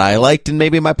best that I liked, and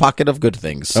maybe my pocket of good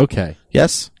things. Okay.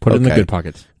 Yes. Put it in the good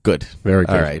pocket. Good. Very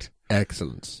good. All right.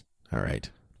 Excellent. All right.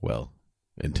 Well,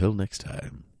 until next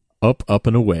time. Up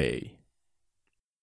and away.